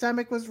because my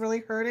stomach was really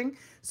hurting.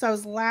 So I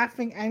was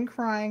laughing and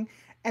crying.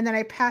 And then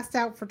I passed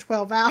out for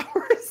 12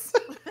 hours.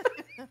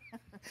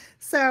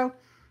 So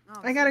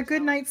I got a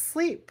good night's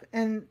sleep.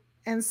 And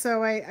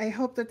so I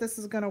hope that this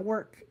is going to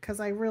work because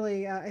I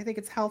really, I think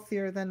it's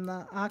healthier than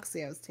the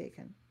Oxy I was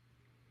taking.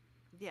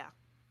 Yeah.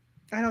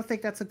 I don't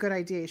think that's a good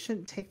idea. You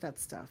shouldn't take that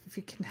stuff if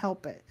you can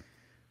help it.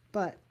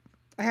 But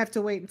I have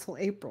to wait until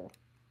April.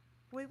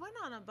 We went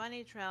on a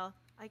bunny trail.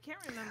 I can't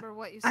remember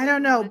what you said. I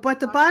don't know,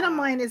 but the bottom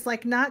line is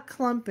like not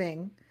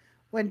clumping.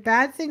 When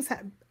bad things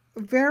happen,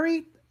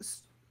 very,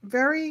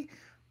 very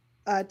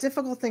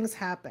difficult things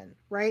happen,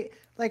 right?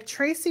 Like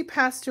Tracy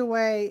passed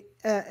away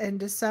in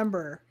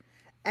December,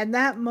 and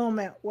that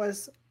moment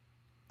was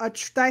I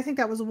think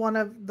that was one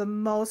of the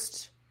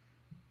most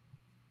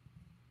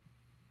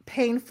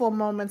painful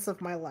moments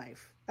of my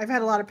life. I've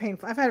had a lot of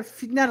painful. I've had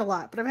not a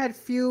lot, but I've had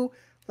few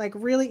like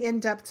really in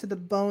depth to the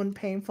bone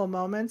painful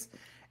moments.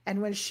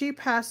 And when she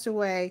passed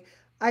away,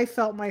 I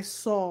felt my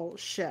soul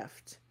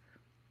shift.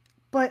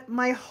 But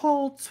my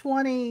whole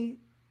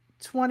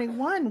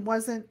 2021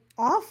 wasn't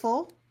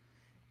awful.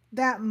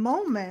 That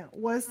moment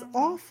was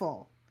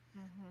awful.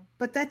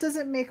 But that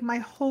doesn't make my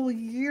whole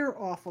year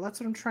awful. That's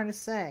what I'm trying to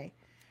say.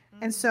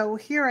 And so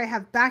here I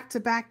have back to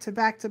back to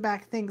back to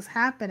back things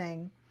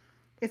happening.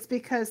 It's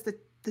because the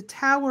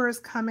tower is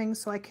coming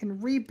so I can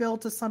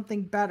rebuild to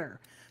something better.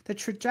 The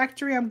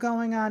trajectory I'm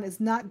going on is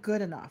not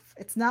good enough.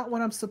 It's not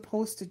what I'm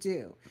supposed to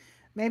do.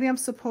 Maybe I'm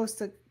supposed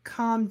to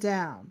calm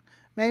down.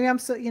 Maybe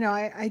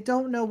I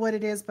don't know what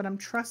it is, but I'm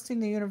trusting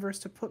the universe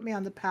to put me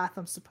on the path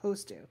I'm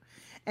supposed to.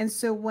 And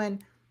so when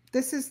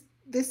this is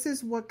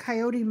what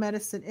coyote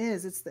medicine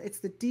is. It's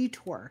the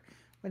detour.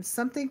 When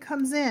something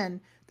comes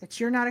in that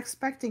you're not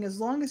expecting, as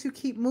long as you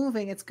keep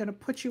moving, it's going to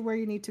put you where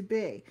you need to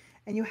be.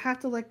 And you have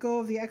to let go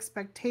of the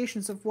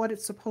expectations of what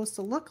it's supposed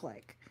to look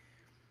like.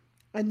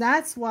 And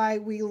that's why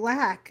we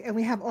lack and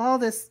we have all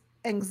this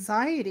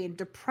anxiety and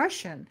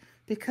depression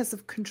because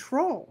of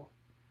control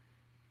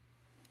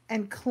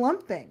and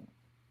clumping.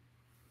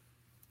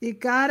 You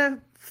gotta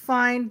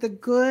find the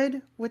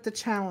good with the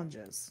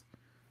challenges,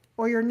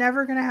 or you're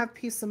never going to have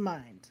peace of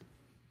mind.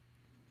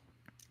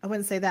 I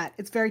wouldn't say that.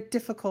 It's very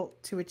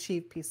difficult to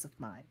achieve peace of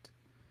mind.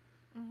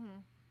 Mm-hmm.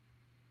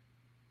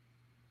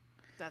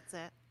 That's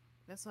it.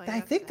 That's all. I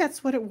think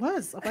that's what it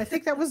was. I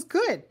think that was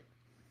good.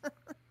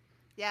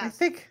 Yeah. I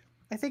think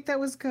that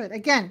was good.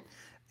 Again,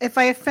 if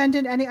I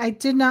offended any, I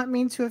did not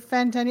mean to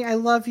offend any. I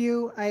love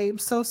you. I'm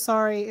so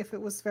sorry if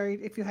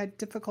if you had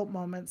difficult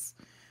moments.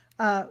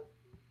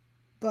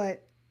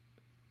 But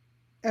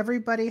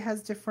everybody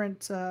has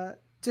different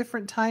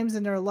times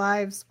in their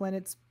lives when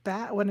it's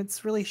bad, when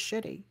it's really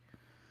shitty.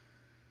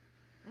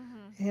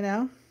 Mm-hmm. You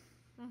know?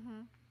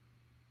 Mm-hmm.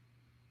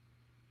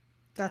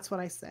 That's what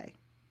I say.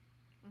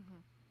 Mm-hmm.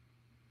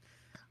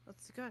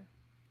 That's good.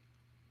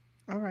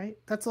 All right.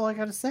 That's all I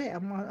got to say.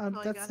 All you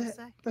That's gotta it.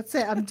 say. That's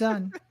it. I'm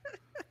done.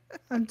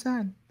 I'm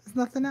done. There's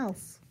nothing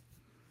else.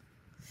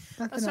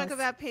 Let's talk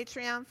about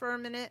Patreon for a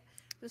minute.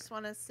 Just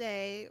want to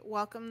say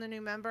welcome the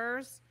new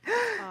members. Yay!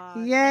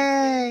 Thank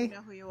you. You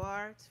know who you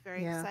are. It's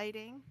very Yeah.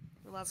 exciting.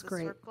 We love It's the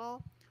great.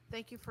 circle.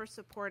 Thank you for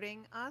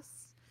supporting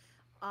us.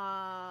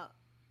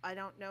 I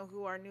don't know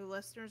who our new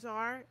listeners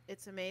are.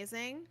 It's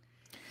amazing.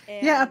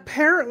 Yeah, And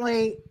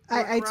apparently,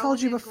 I told growing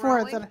you and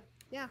before growing. that.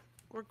 Yeah,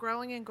 we're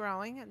growing and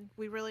growing, and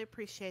we really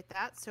appreciate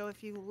that. So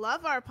if you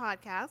love our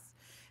podcast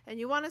and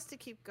you want us to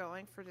keep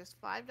going for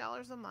just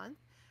 $5 a month,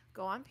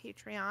 go on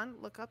Patreon,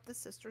 look up The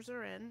Sisters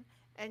Are In,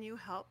 and you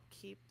help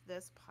keep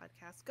this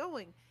podcast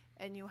going.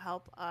 And you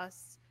help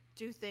us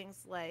do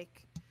things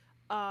like,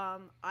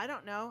 I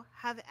don't know,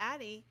 have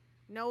Addie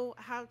know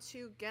how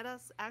to get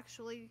us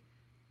actually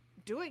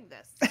doing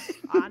this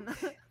on.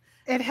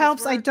 It because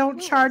helps. I we're don't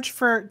clueless.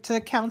 charge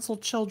to counsel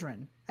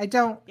children. I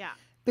don't. Yeah.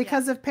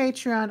 Because of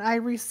Patreon, I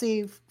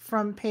receive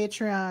from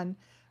Patreon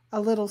a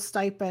little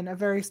stipend, a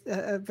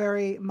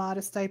very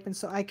modest stipend,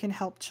 so I can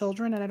help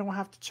children, and I don't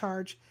have to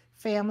charge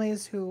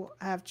families who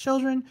have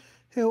children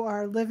who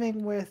are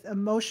living with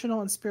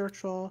emotional and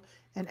spiritual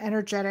and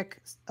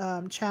energetic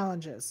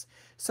challenges.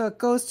 So it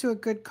goes to a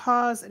good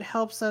cause. It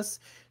helps us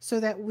so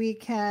that we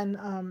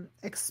can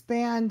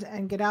expand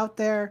and get out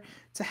there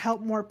to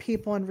help more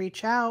people and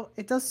reach out.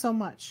 It does so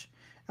much.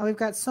 And we've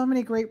got so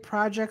many great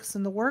projects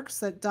in the works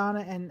that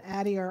Donna and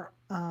Addie are,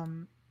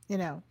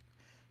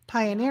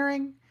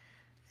 pioneering.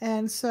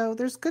 And so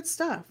there's good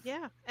stuff.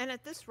 Yeah, and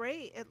at this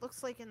rate, it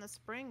looks like in the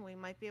spring we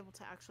might be able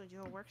to actually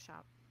do a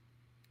workshop.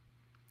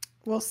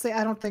 We'll see.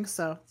 I don't think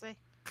so. See?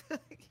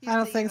 I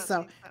don't think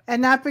so.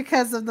 And not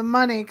because of the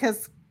money,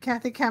 because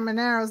Cathy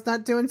Camanero's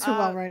not doing too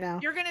well right now.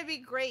 You're going to be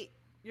great.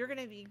 You're going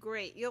to be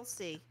great. You'll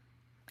see.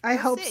 I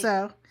hope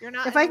so. You're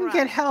not if in I a can rush.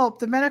 get help,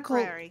 the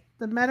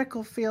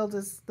medical field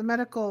the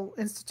medical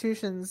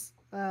institutions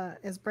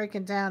is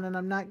breaking down, and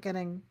I'm not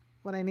getting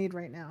what I need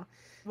right now.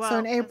 Well, so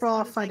in April,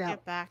 I'll as find I out.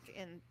 get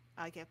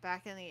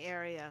back in the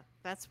area.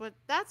 That's what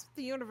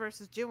the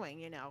universe is doing.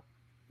 You know.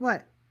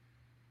 What?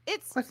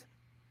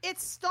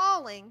 It's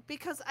stalling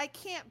because I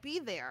can't be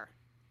there.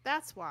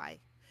 That's why.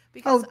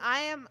 Because I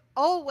am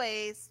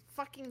always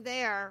fucking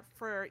there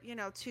for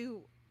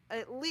to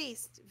at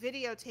least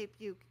videotape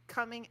you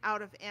coming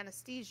out of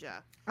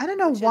anesthesia. I don't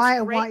know why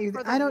I want you.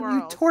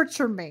 You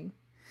torture me.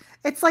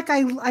 It's like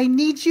I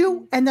need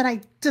you, and then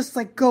I just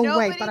go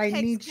away. But I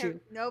need you.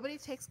 Nobody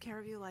takes care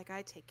of you like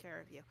I take care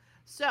of you.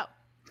 So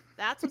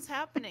that's what's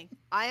happening.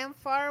 I am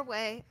far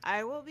away.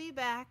 I will be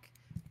back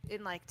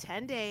in like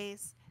 10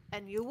 days,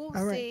 and you will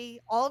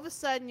see. All of a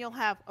sudden, you'll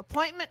have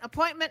appointment.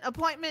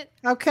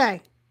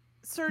 Okay.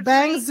 Surgery.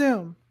 Bang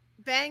Zoom.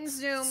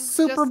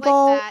 Super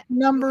Bowl like that.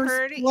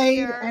 numbers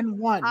played and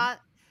won.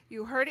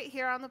 You heard it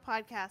here on the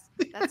podcast.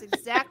 That's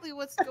exactly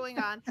what's going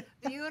on.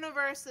 The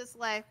universe is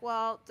like,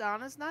 well,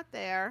 Donna's not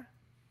there.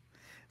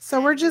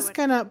 So we're just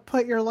going to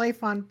put your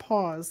life on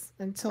pause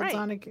until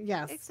Donna...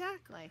 Yes.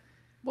 Exactly.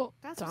 Well,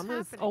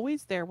 Donna's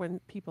always there when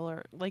people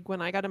are... Like,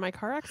 when I got in my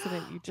car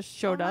accident, you just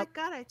showed up.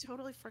 Oh, my God. I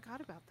totally forgot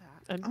about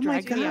that. And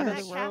dragged me out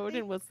of the road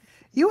and was...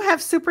 You have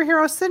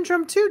superhero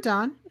syndrome too,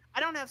 Don. I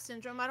don't have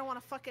syndrome. I don't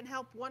want to fucking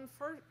help one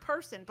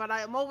person, but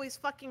I am always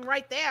fucking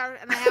right there,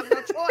 and I have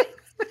no choice.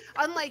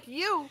 Unlike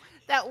you,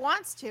 that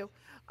wants to.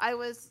 I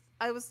was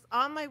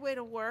on my way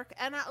to work,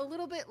 and a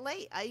little bit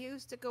late. I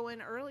used to go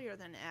in earlier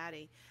than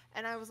Addie,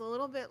 and I was a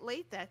little bit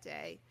late that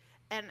day.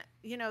 And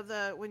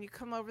when you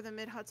come over the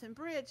Mid-Hudson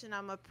Bridge, and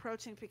I'm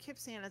approaching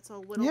Poughkeepsie, and it's a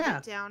little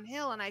bit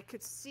downhill, and I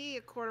could see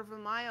a quarter of a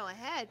mile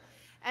ahead,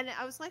 and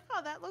I was like,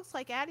 "Oh, that looks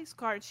like Addie's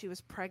car," and she was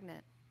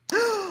pregnant.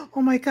 Oh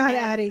my God,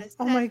 Addie!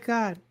 Oh my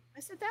God! I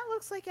said, that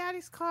looks like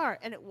Addie's car.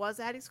 And it was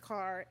Addie's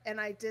car. And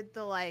I did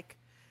the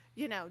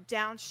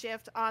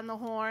downshift on the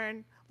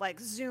horn,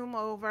 zoom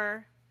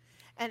over.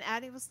 And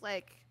Addie was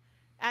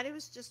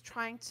just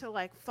trying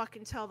to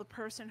fucking tell the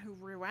person who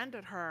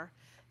rear-ended her,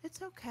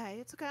 it's okay.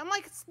 It's okay. I'm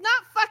like, it's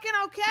not fucking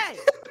okay.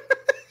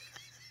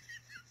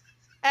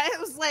 And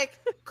it was like,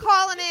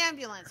 call an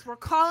ambulance. We're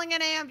calling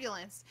an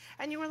ambulance.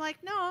 And you were like,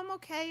 no, I'm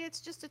okay. It's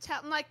just a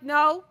tap. I'm like,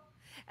 no.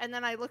 And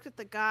then I looked at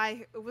the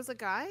guy. It was a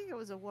guy? It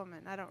was a woman.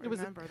 I don't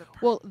remember.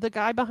 Well, the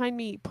guy behind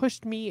me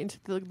pushed me into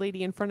the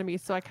lady in front of me,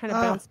 so I kind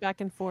of bounced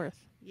back and forth.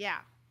 Yeah.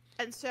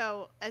 And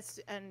so,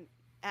 and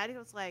Addie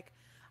was like,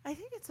 I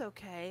think it's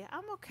okay.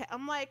 I'm okay.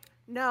 I'm like,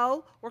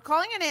 no, we're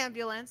calling an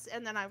ambulance.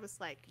 And then I was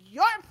like,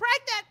 you're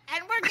pregnant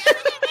and we're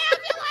getting an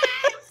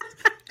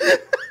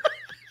ambulance.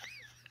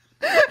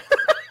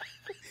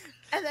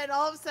 And then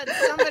all of a sudden,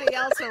 somebody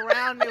else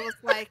around me was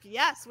like,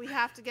 yes, we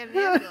have to get an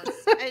ambulance.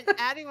 And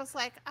Addie was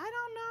like, I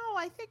don't know.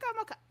 I think I'm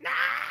okay. Nah!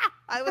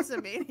 I was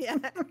a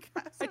maniac.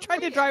 I tried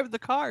to drive the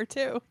car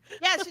too.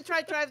 Yeah, she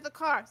tried to drive the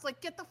car. It's like,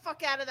 get the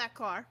fuck out of that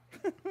car.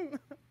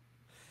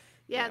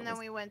 Yeah, and then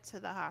we went to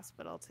the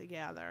hospital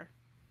together.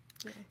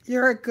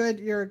 You're a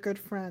good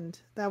friend.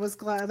 That was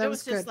glad. That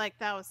was good. just like,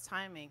 that was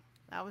timing.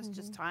 That was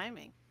just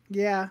timing.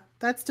 Yeah,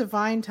 that's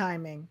divine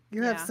timing.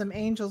 You have some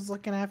angels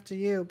looking after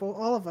you, but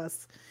all of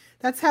us.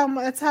 That's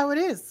how it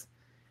is.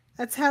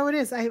 That's how it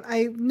is.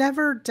 I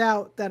never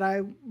doubt that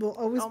I will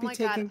always be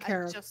taken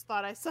care of. I just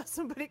thought I saw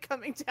somebody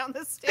coming down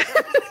the stairs.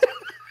 I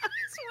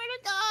swear to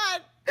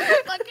God.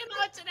 Fucking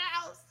haunted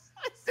house.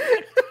 I swear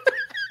to God.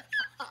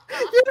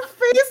 Your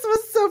face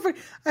was so funny.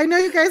 I know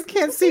you guys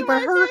can't see,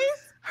 but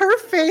her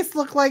face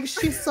looked like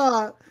she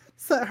saw.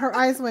 So her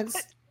eyes went.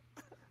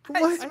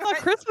 I thought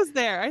Chris was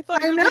there. I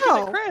thought I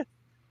know. Chris.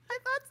 I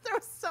thought there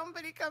was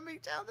somebody coming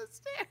down the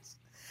stairs.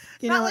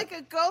 You Not know, like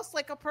a ghost,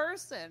 like a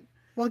person.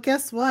 Well,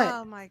 guess what?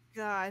 Oh my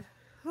God.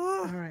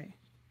 All right.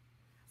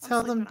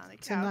 Tell them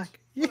to knock.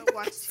 I'm gonna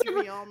watch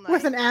TV all night.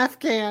 With an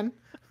Afghan.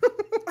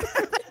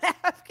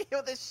 Afghan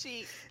with a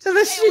sheet. So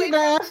the sheet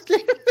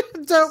Afghan.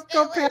 Don't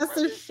go past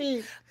the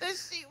sheet. The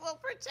sheet will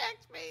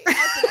protect me.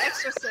 As an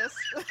exorcist,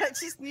 I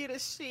just need a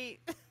sheet.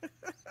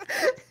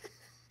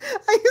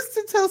 I used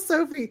to tell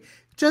Sophie,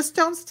 just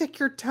don't stick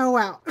your toe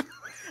out.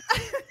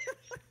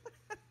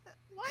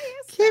 Why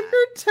is Keep that?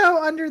 your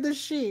toe under the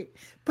sheet.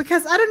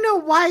 Because I don't know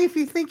why, if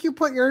you think you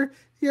put your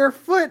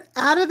foot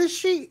out of the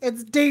sheet,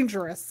 it's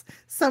dangerous.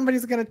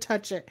 Somebody's going to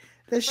touch it.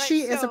 The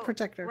sheet is a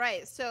protector.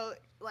 Right. So,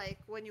 like,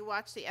 when you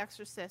watch The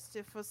Exorcist,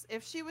 if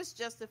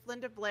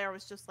Linda Blair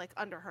was just, like,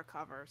 under her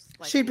covers.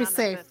 Like, she'd be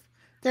safe.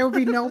 There would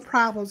be no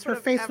problems. Her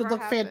face would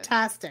look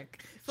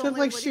fantastic. She looked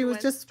like she was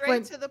just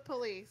straight to the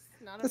police.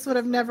 This would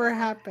have never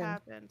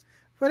happened.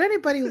 Would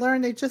anybody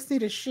learn they just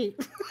need a sheet?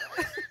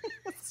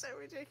 It's so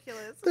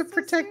ridiculous. The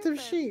protective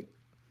sheet.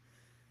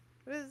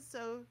 It is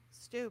so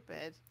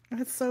stupid.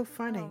 That's so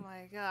funny. Oh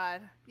my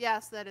God.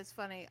 Yes, that is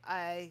funny.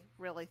 I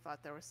really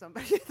thought there was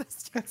somebody at the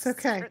stairs. That's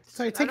okay.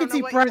 So take a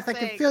deep breath. I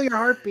can feel your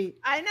heartbeat.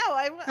 I know.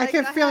 I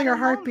can feel your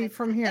heartbeat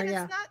from here. And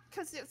yeah. It's not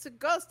because it's a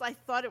ghost. I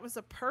thought it was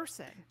a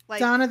person. Like,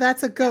 Donna,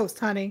 that's a ghost,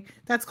 honey.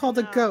 That's called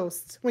a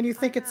ghost when you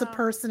think it's a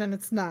person and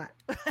it's not.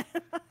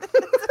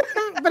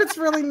 But it's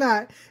really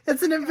not.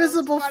 It's an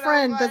invisible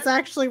friend that's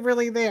actually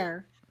really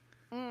there.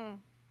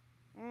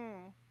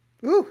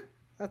 Ooh,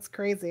 that's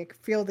crazy. I can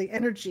feel the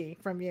energy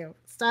from you.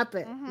 Stop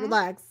it.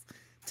 Relax.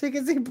 Take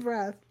a deep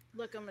breath.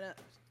 Look, I'm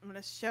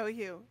gonna show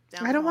you.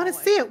 I don't want to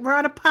see it. We're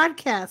on a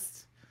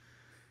podcast.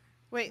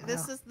 Wait,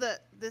 this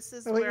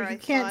is Oh, where you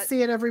can't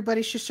see it,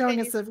 everybody. She's showing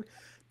us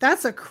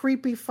that's a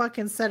creepy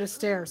fucking set of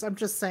stairs. I'm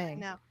just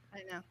saying. I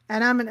know.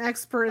 And I'm an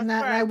expert in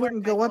that, and I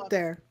wouldn't go up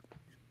there.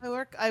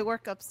 I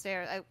work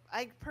upstairs.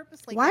 I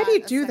purposely. Why do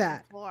you do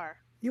that? Floor.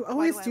 You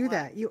always do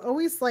that. You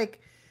always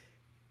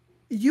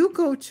you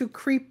go to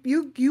creep.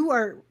 You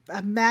are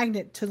a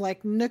magnet to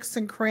like nooks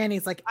and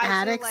crannies, like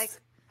attics.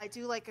 I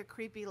do like a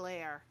creepy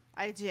lair.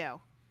 I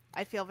do.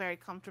 I feel very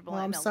comfortable.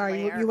 Well, in I'm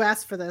sorry. Lair. You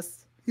asked for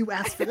this. You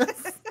asked for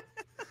this.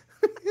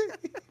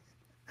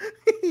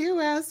 You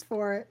asked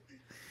for it.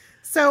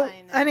 So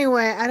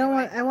anyway,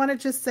 I want to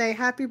just say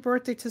happy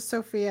birthday to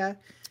Sophia.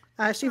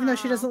 Even though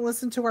she doesn't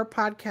listen to our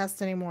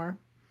podcast anymore,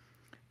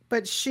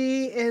 but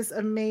she is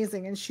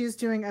amazing and she's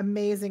doing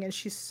amazing and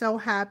she's so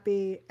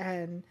happy.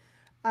 And,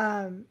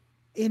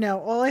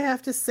 all I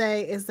have to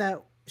say is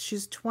that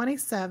she's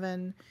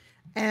 27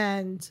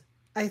 and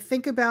I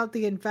think about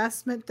the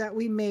investment that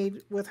we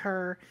made with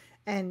her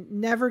and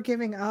never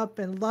giving up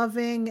and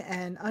loving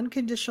and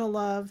unconditional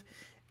love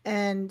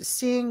and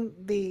seeing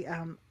the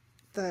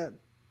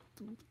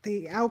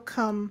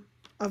outcome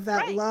of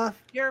that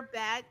love. Your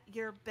bad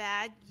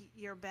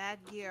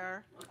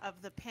year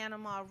of the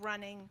Panama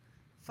running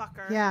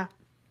fucker. Yeah.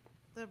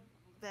 The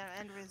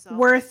end result.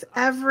 Worth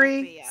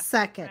every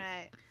second.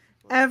 Right.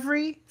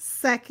 Every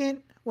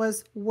second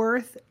was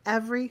worth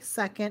every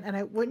second, and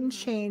I wouldn't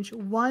change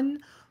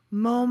one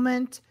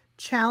moment,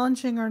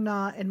 challenging or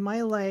not, in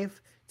my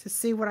life to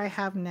see what I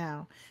have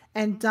now.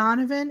 And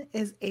Donovan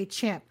is a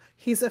champ.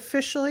 He's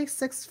officially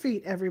 6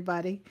 feet,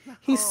 everybody.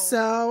 He's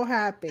so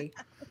happy.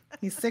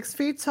 He's 6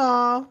 feet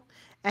tall,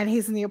 and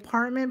he's in the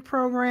apartment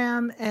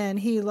program, and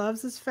he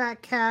loves his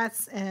fat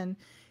cats, and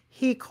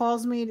he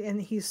calls me,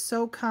 and he's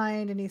so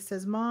kind, and he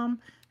says, Mom,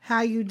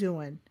 how you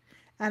doing?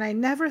 And I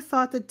never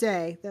thought the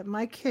day that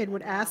my kid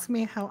would ask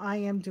me how I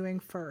am doing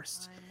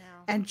first,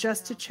 and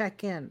just to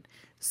check in.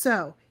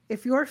 So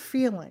if you're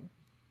feeling,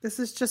 this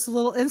is just a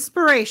little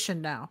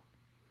inspiration now.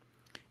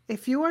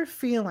 If you are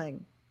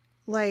feeling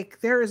like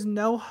there is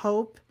no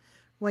hope,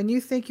 when you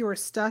think you are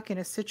stuck in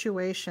a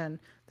situation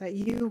that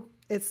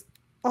it's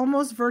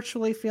almost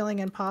virtually feeling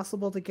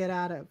impossible to get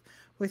out of,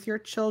 with your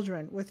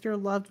children, with your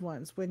loved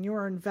ones, when you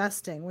are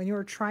investing, when you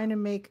are trying to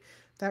make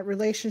that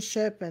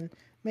relationship and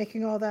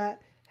making all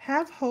that,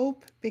 have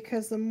hope,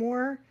 because the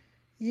more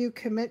you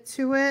commit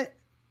to it,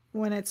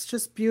 when it's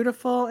just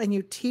beautiful and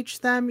you teach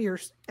them your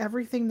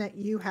everything that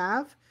you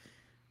have,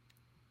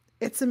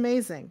 it's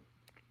amazing.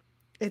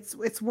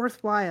 It's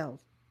worthwhile.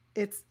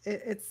 It's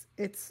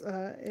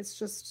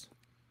just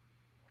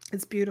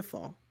it's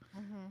beautiful.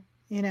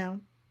 You know,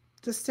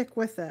 just stick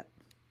with it.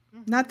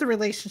 Not the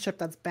relationship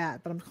that's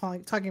bad, but I'm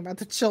talking about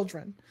the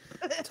children.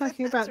 I'm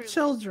talking about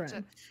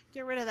children.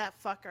 Get rid of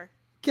that fucker.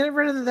 Get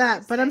rid of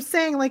that. But I'm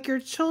saying, like, your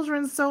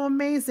children's so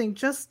amazing.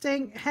 Just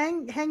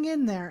hang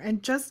in there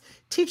and just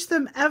teach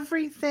them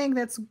everything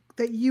that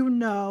you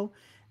know,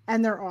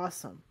 and they're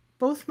awesome.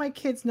 Both my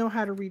kids know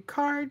how to read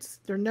cards.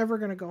 They're never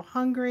going to go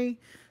hungry.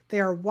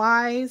 They are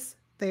wise.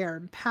 They are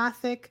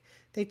empathic.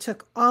 They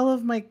took all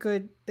of my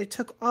good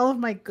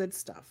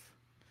stuff.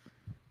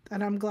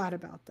 And I'm glad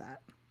about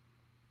that.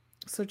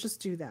 So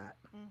just do that.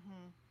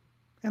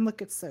 And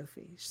look at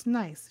Sophie. She's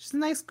nice. She's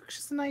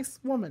a nice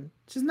woman.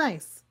 She's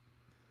nice.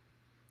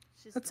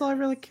 That's all I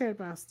really cared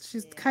about.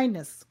 She's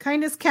kindness.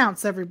 Kindness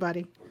counts,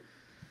 everybody.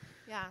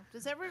 Yeah.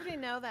 Does everybody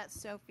know that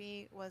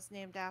Sophie was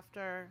named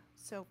after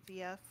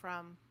Sophia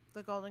from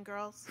the Golden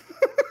Girls?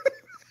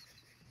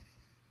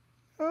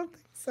 I don't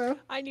think so.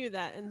 I knew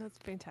that, and that's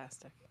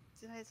fantastic.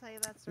 Did I tell you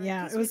that story?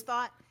 Yeah, it was. We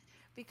thought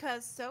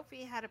because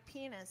Sophie had a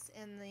penis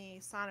in the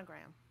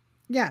sonogram.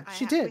 Yeah,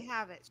 she did. We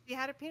have it. She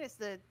had a penis.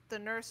 The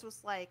nurse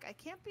was like, I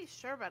can't be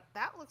sure, but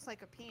that looks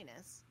like a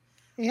penis.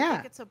 Yeah. I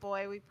think it's a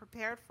boy. We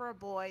prepared for a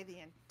boy the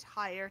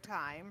entire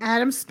time.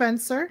 Adam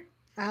Spencer.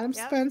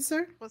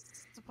 Spencer was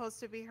supposed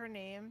to be her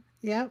name.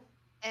 Yep.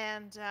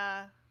 And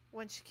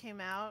when she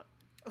came out,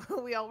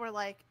 we all were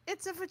like,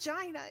 it's a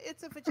vagina.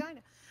 It's a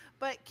vagina.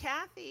 But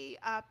Cathy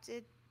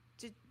opted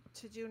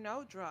to do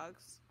no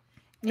drugs.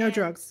 No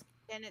drugs.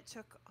 And it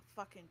took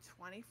fucking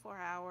 24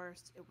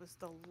 hours. It was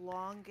the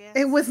longest.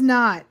 It was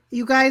not.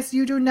 You guys,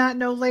 you do not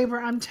know labor.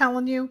 I'm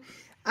telling you.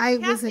 I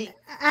was in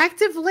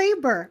active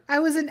labor. I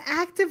was in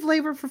active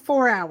labor for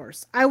 4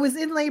 hours. I was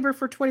in labor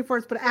for 24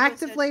 hours, but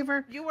active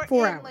labor, you were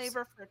 4 in hours.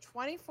 labor for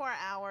 24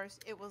 hours.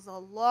 It was a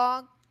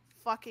long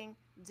fucking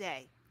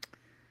day.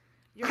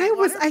 I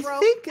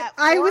think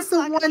I was the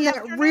one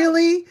that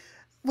really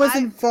was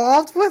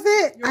involved with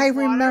it. I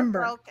remember.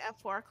 Broke at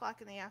 4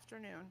 o'clock in the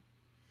afternoon.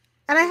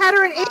 And I had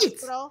her at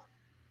 8.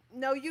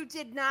 No, you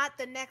did not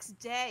the next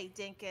day,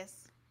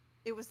 Dinkus.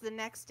 It was the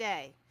next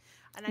day.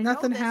 And I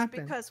Nothing know this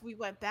happened. because we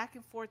went back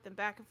and forth and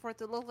back and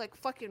forth. It looked like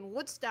fucking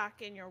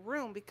Woodstock in your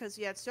room because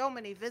you had so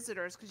many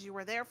visitors because you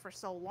were there for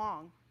so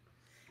long.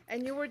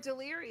 And you were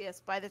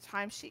delirious by the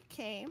time she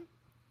came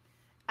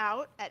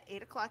out at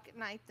 8 o'clock at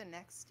night the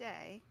next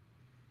day.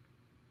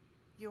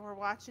 You were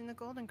watching the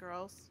Golden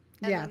Girls.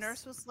 And the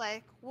nurse was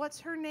like, what's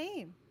her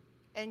name?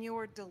 And you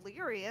were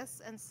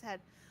delirious and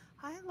said,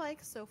 I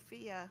like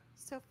Sophia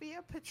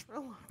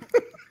Petrillo.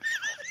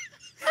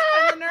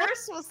 And the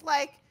nurse was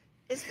like,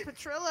 is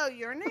Petrillo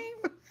your name?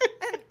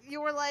 And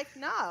you were like,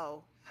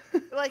 no.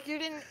 Like, you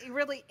didn't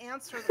really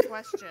answer the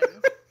question.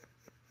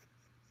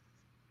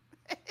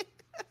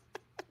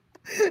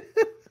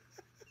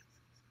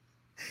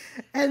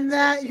 And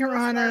that, Your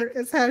Honor,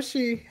 is how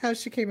she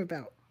came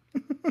about.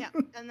 Yeah,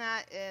 and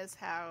that is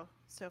how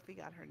Sophie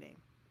got her name.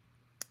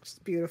 She's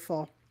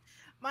beautiful.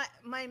 My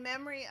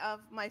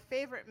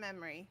favorite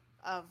memory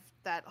of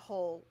that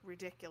whole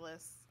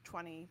ridiculous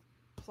 4+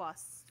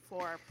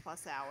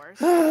 hours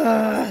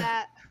was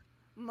that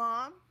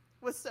Mom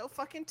was so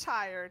fucking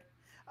tired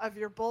of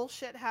your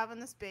bullshit having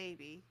this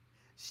baby,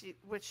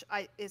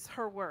 is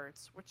her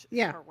words.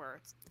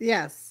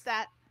 Yes.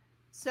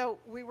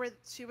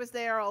 She was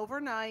there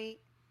overnight,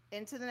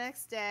 into the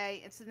next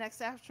day, into the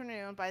next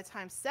afternoon. By the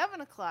time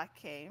 7 o'clock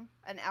came,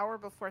 an hour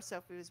before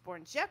Sophie was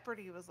born,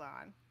 Jeopardy was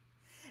on.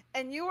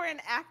 And you were in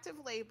active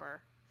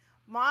labor.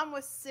 Mom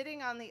was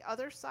sitting on the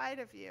other side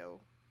of you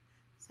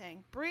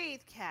saying,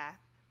 breathe, Kath.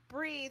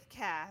 Breathe,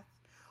 Kath.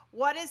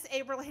 What is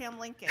Abraham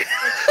Lincoln?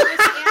 Like, she was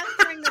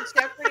answering the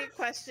Jeopardy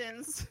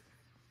questions.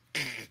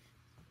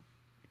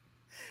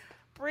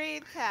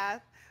 Breathe,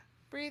 Kath.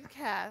 Breathe,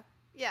 Kath.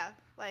 Yeah,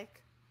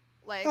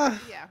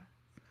 yeah.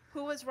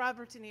 Who was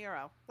Robert De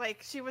Niro?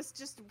 Like, she was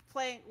just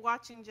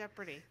watching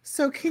Jeopardy.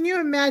 So can you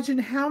imagine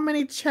how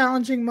many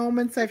challenging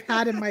moments I've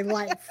had in my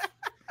life?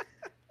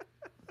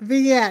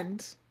 The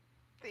end.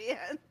 The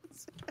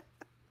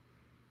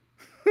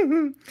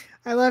end.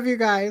 I love you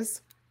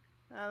guys.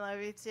 I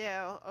love you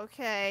too.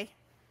 Okay.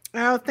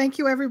 Oh, thank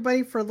you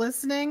everybody for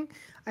listening.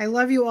 I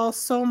love you all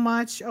so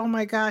much. Oh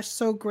my gosh,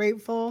 so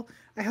grateful.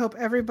 I hope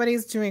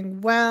everybody's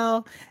doing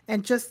well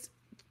and just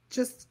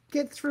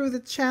get through the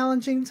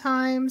challenging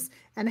times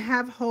and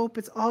have hope.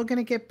 It's all going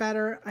to get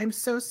better. I'm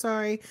so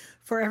sorry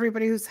for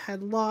everybody who's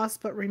had loss,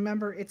 but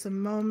remember, it's a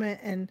moment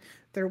and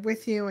they're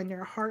with you and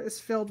your heart is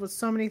filled with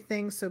so many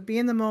things. So be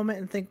in the moment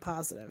and think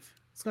positive.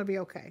 It's going to be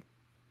okay.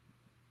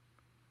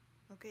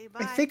 Okay,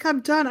 bye. I think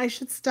I'm done. I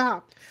should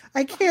stop.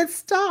 I can't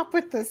stop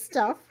with this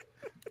stuff.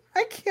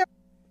 I can't.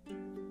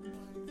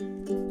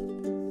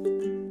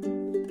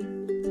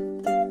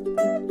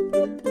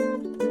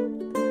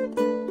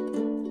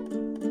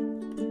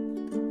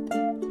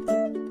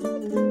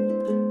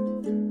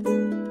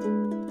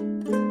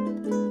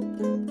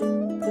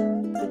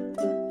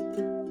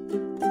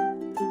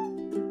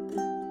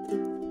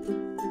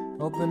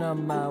 Open up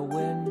my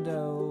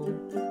window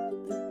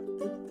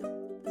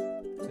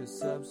to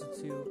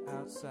substitute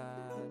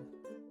outside.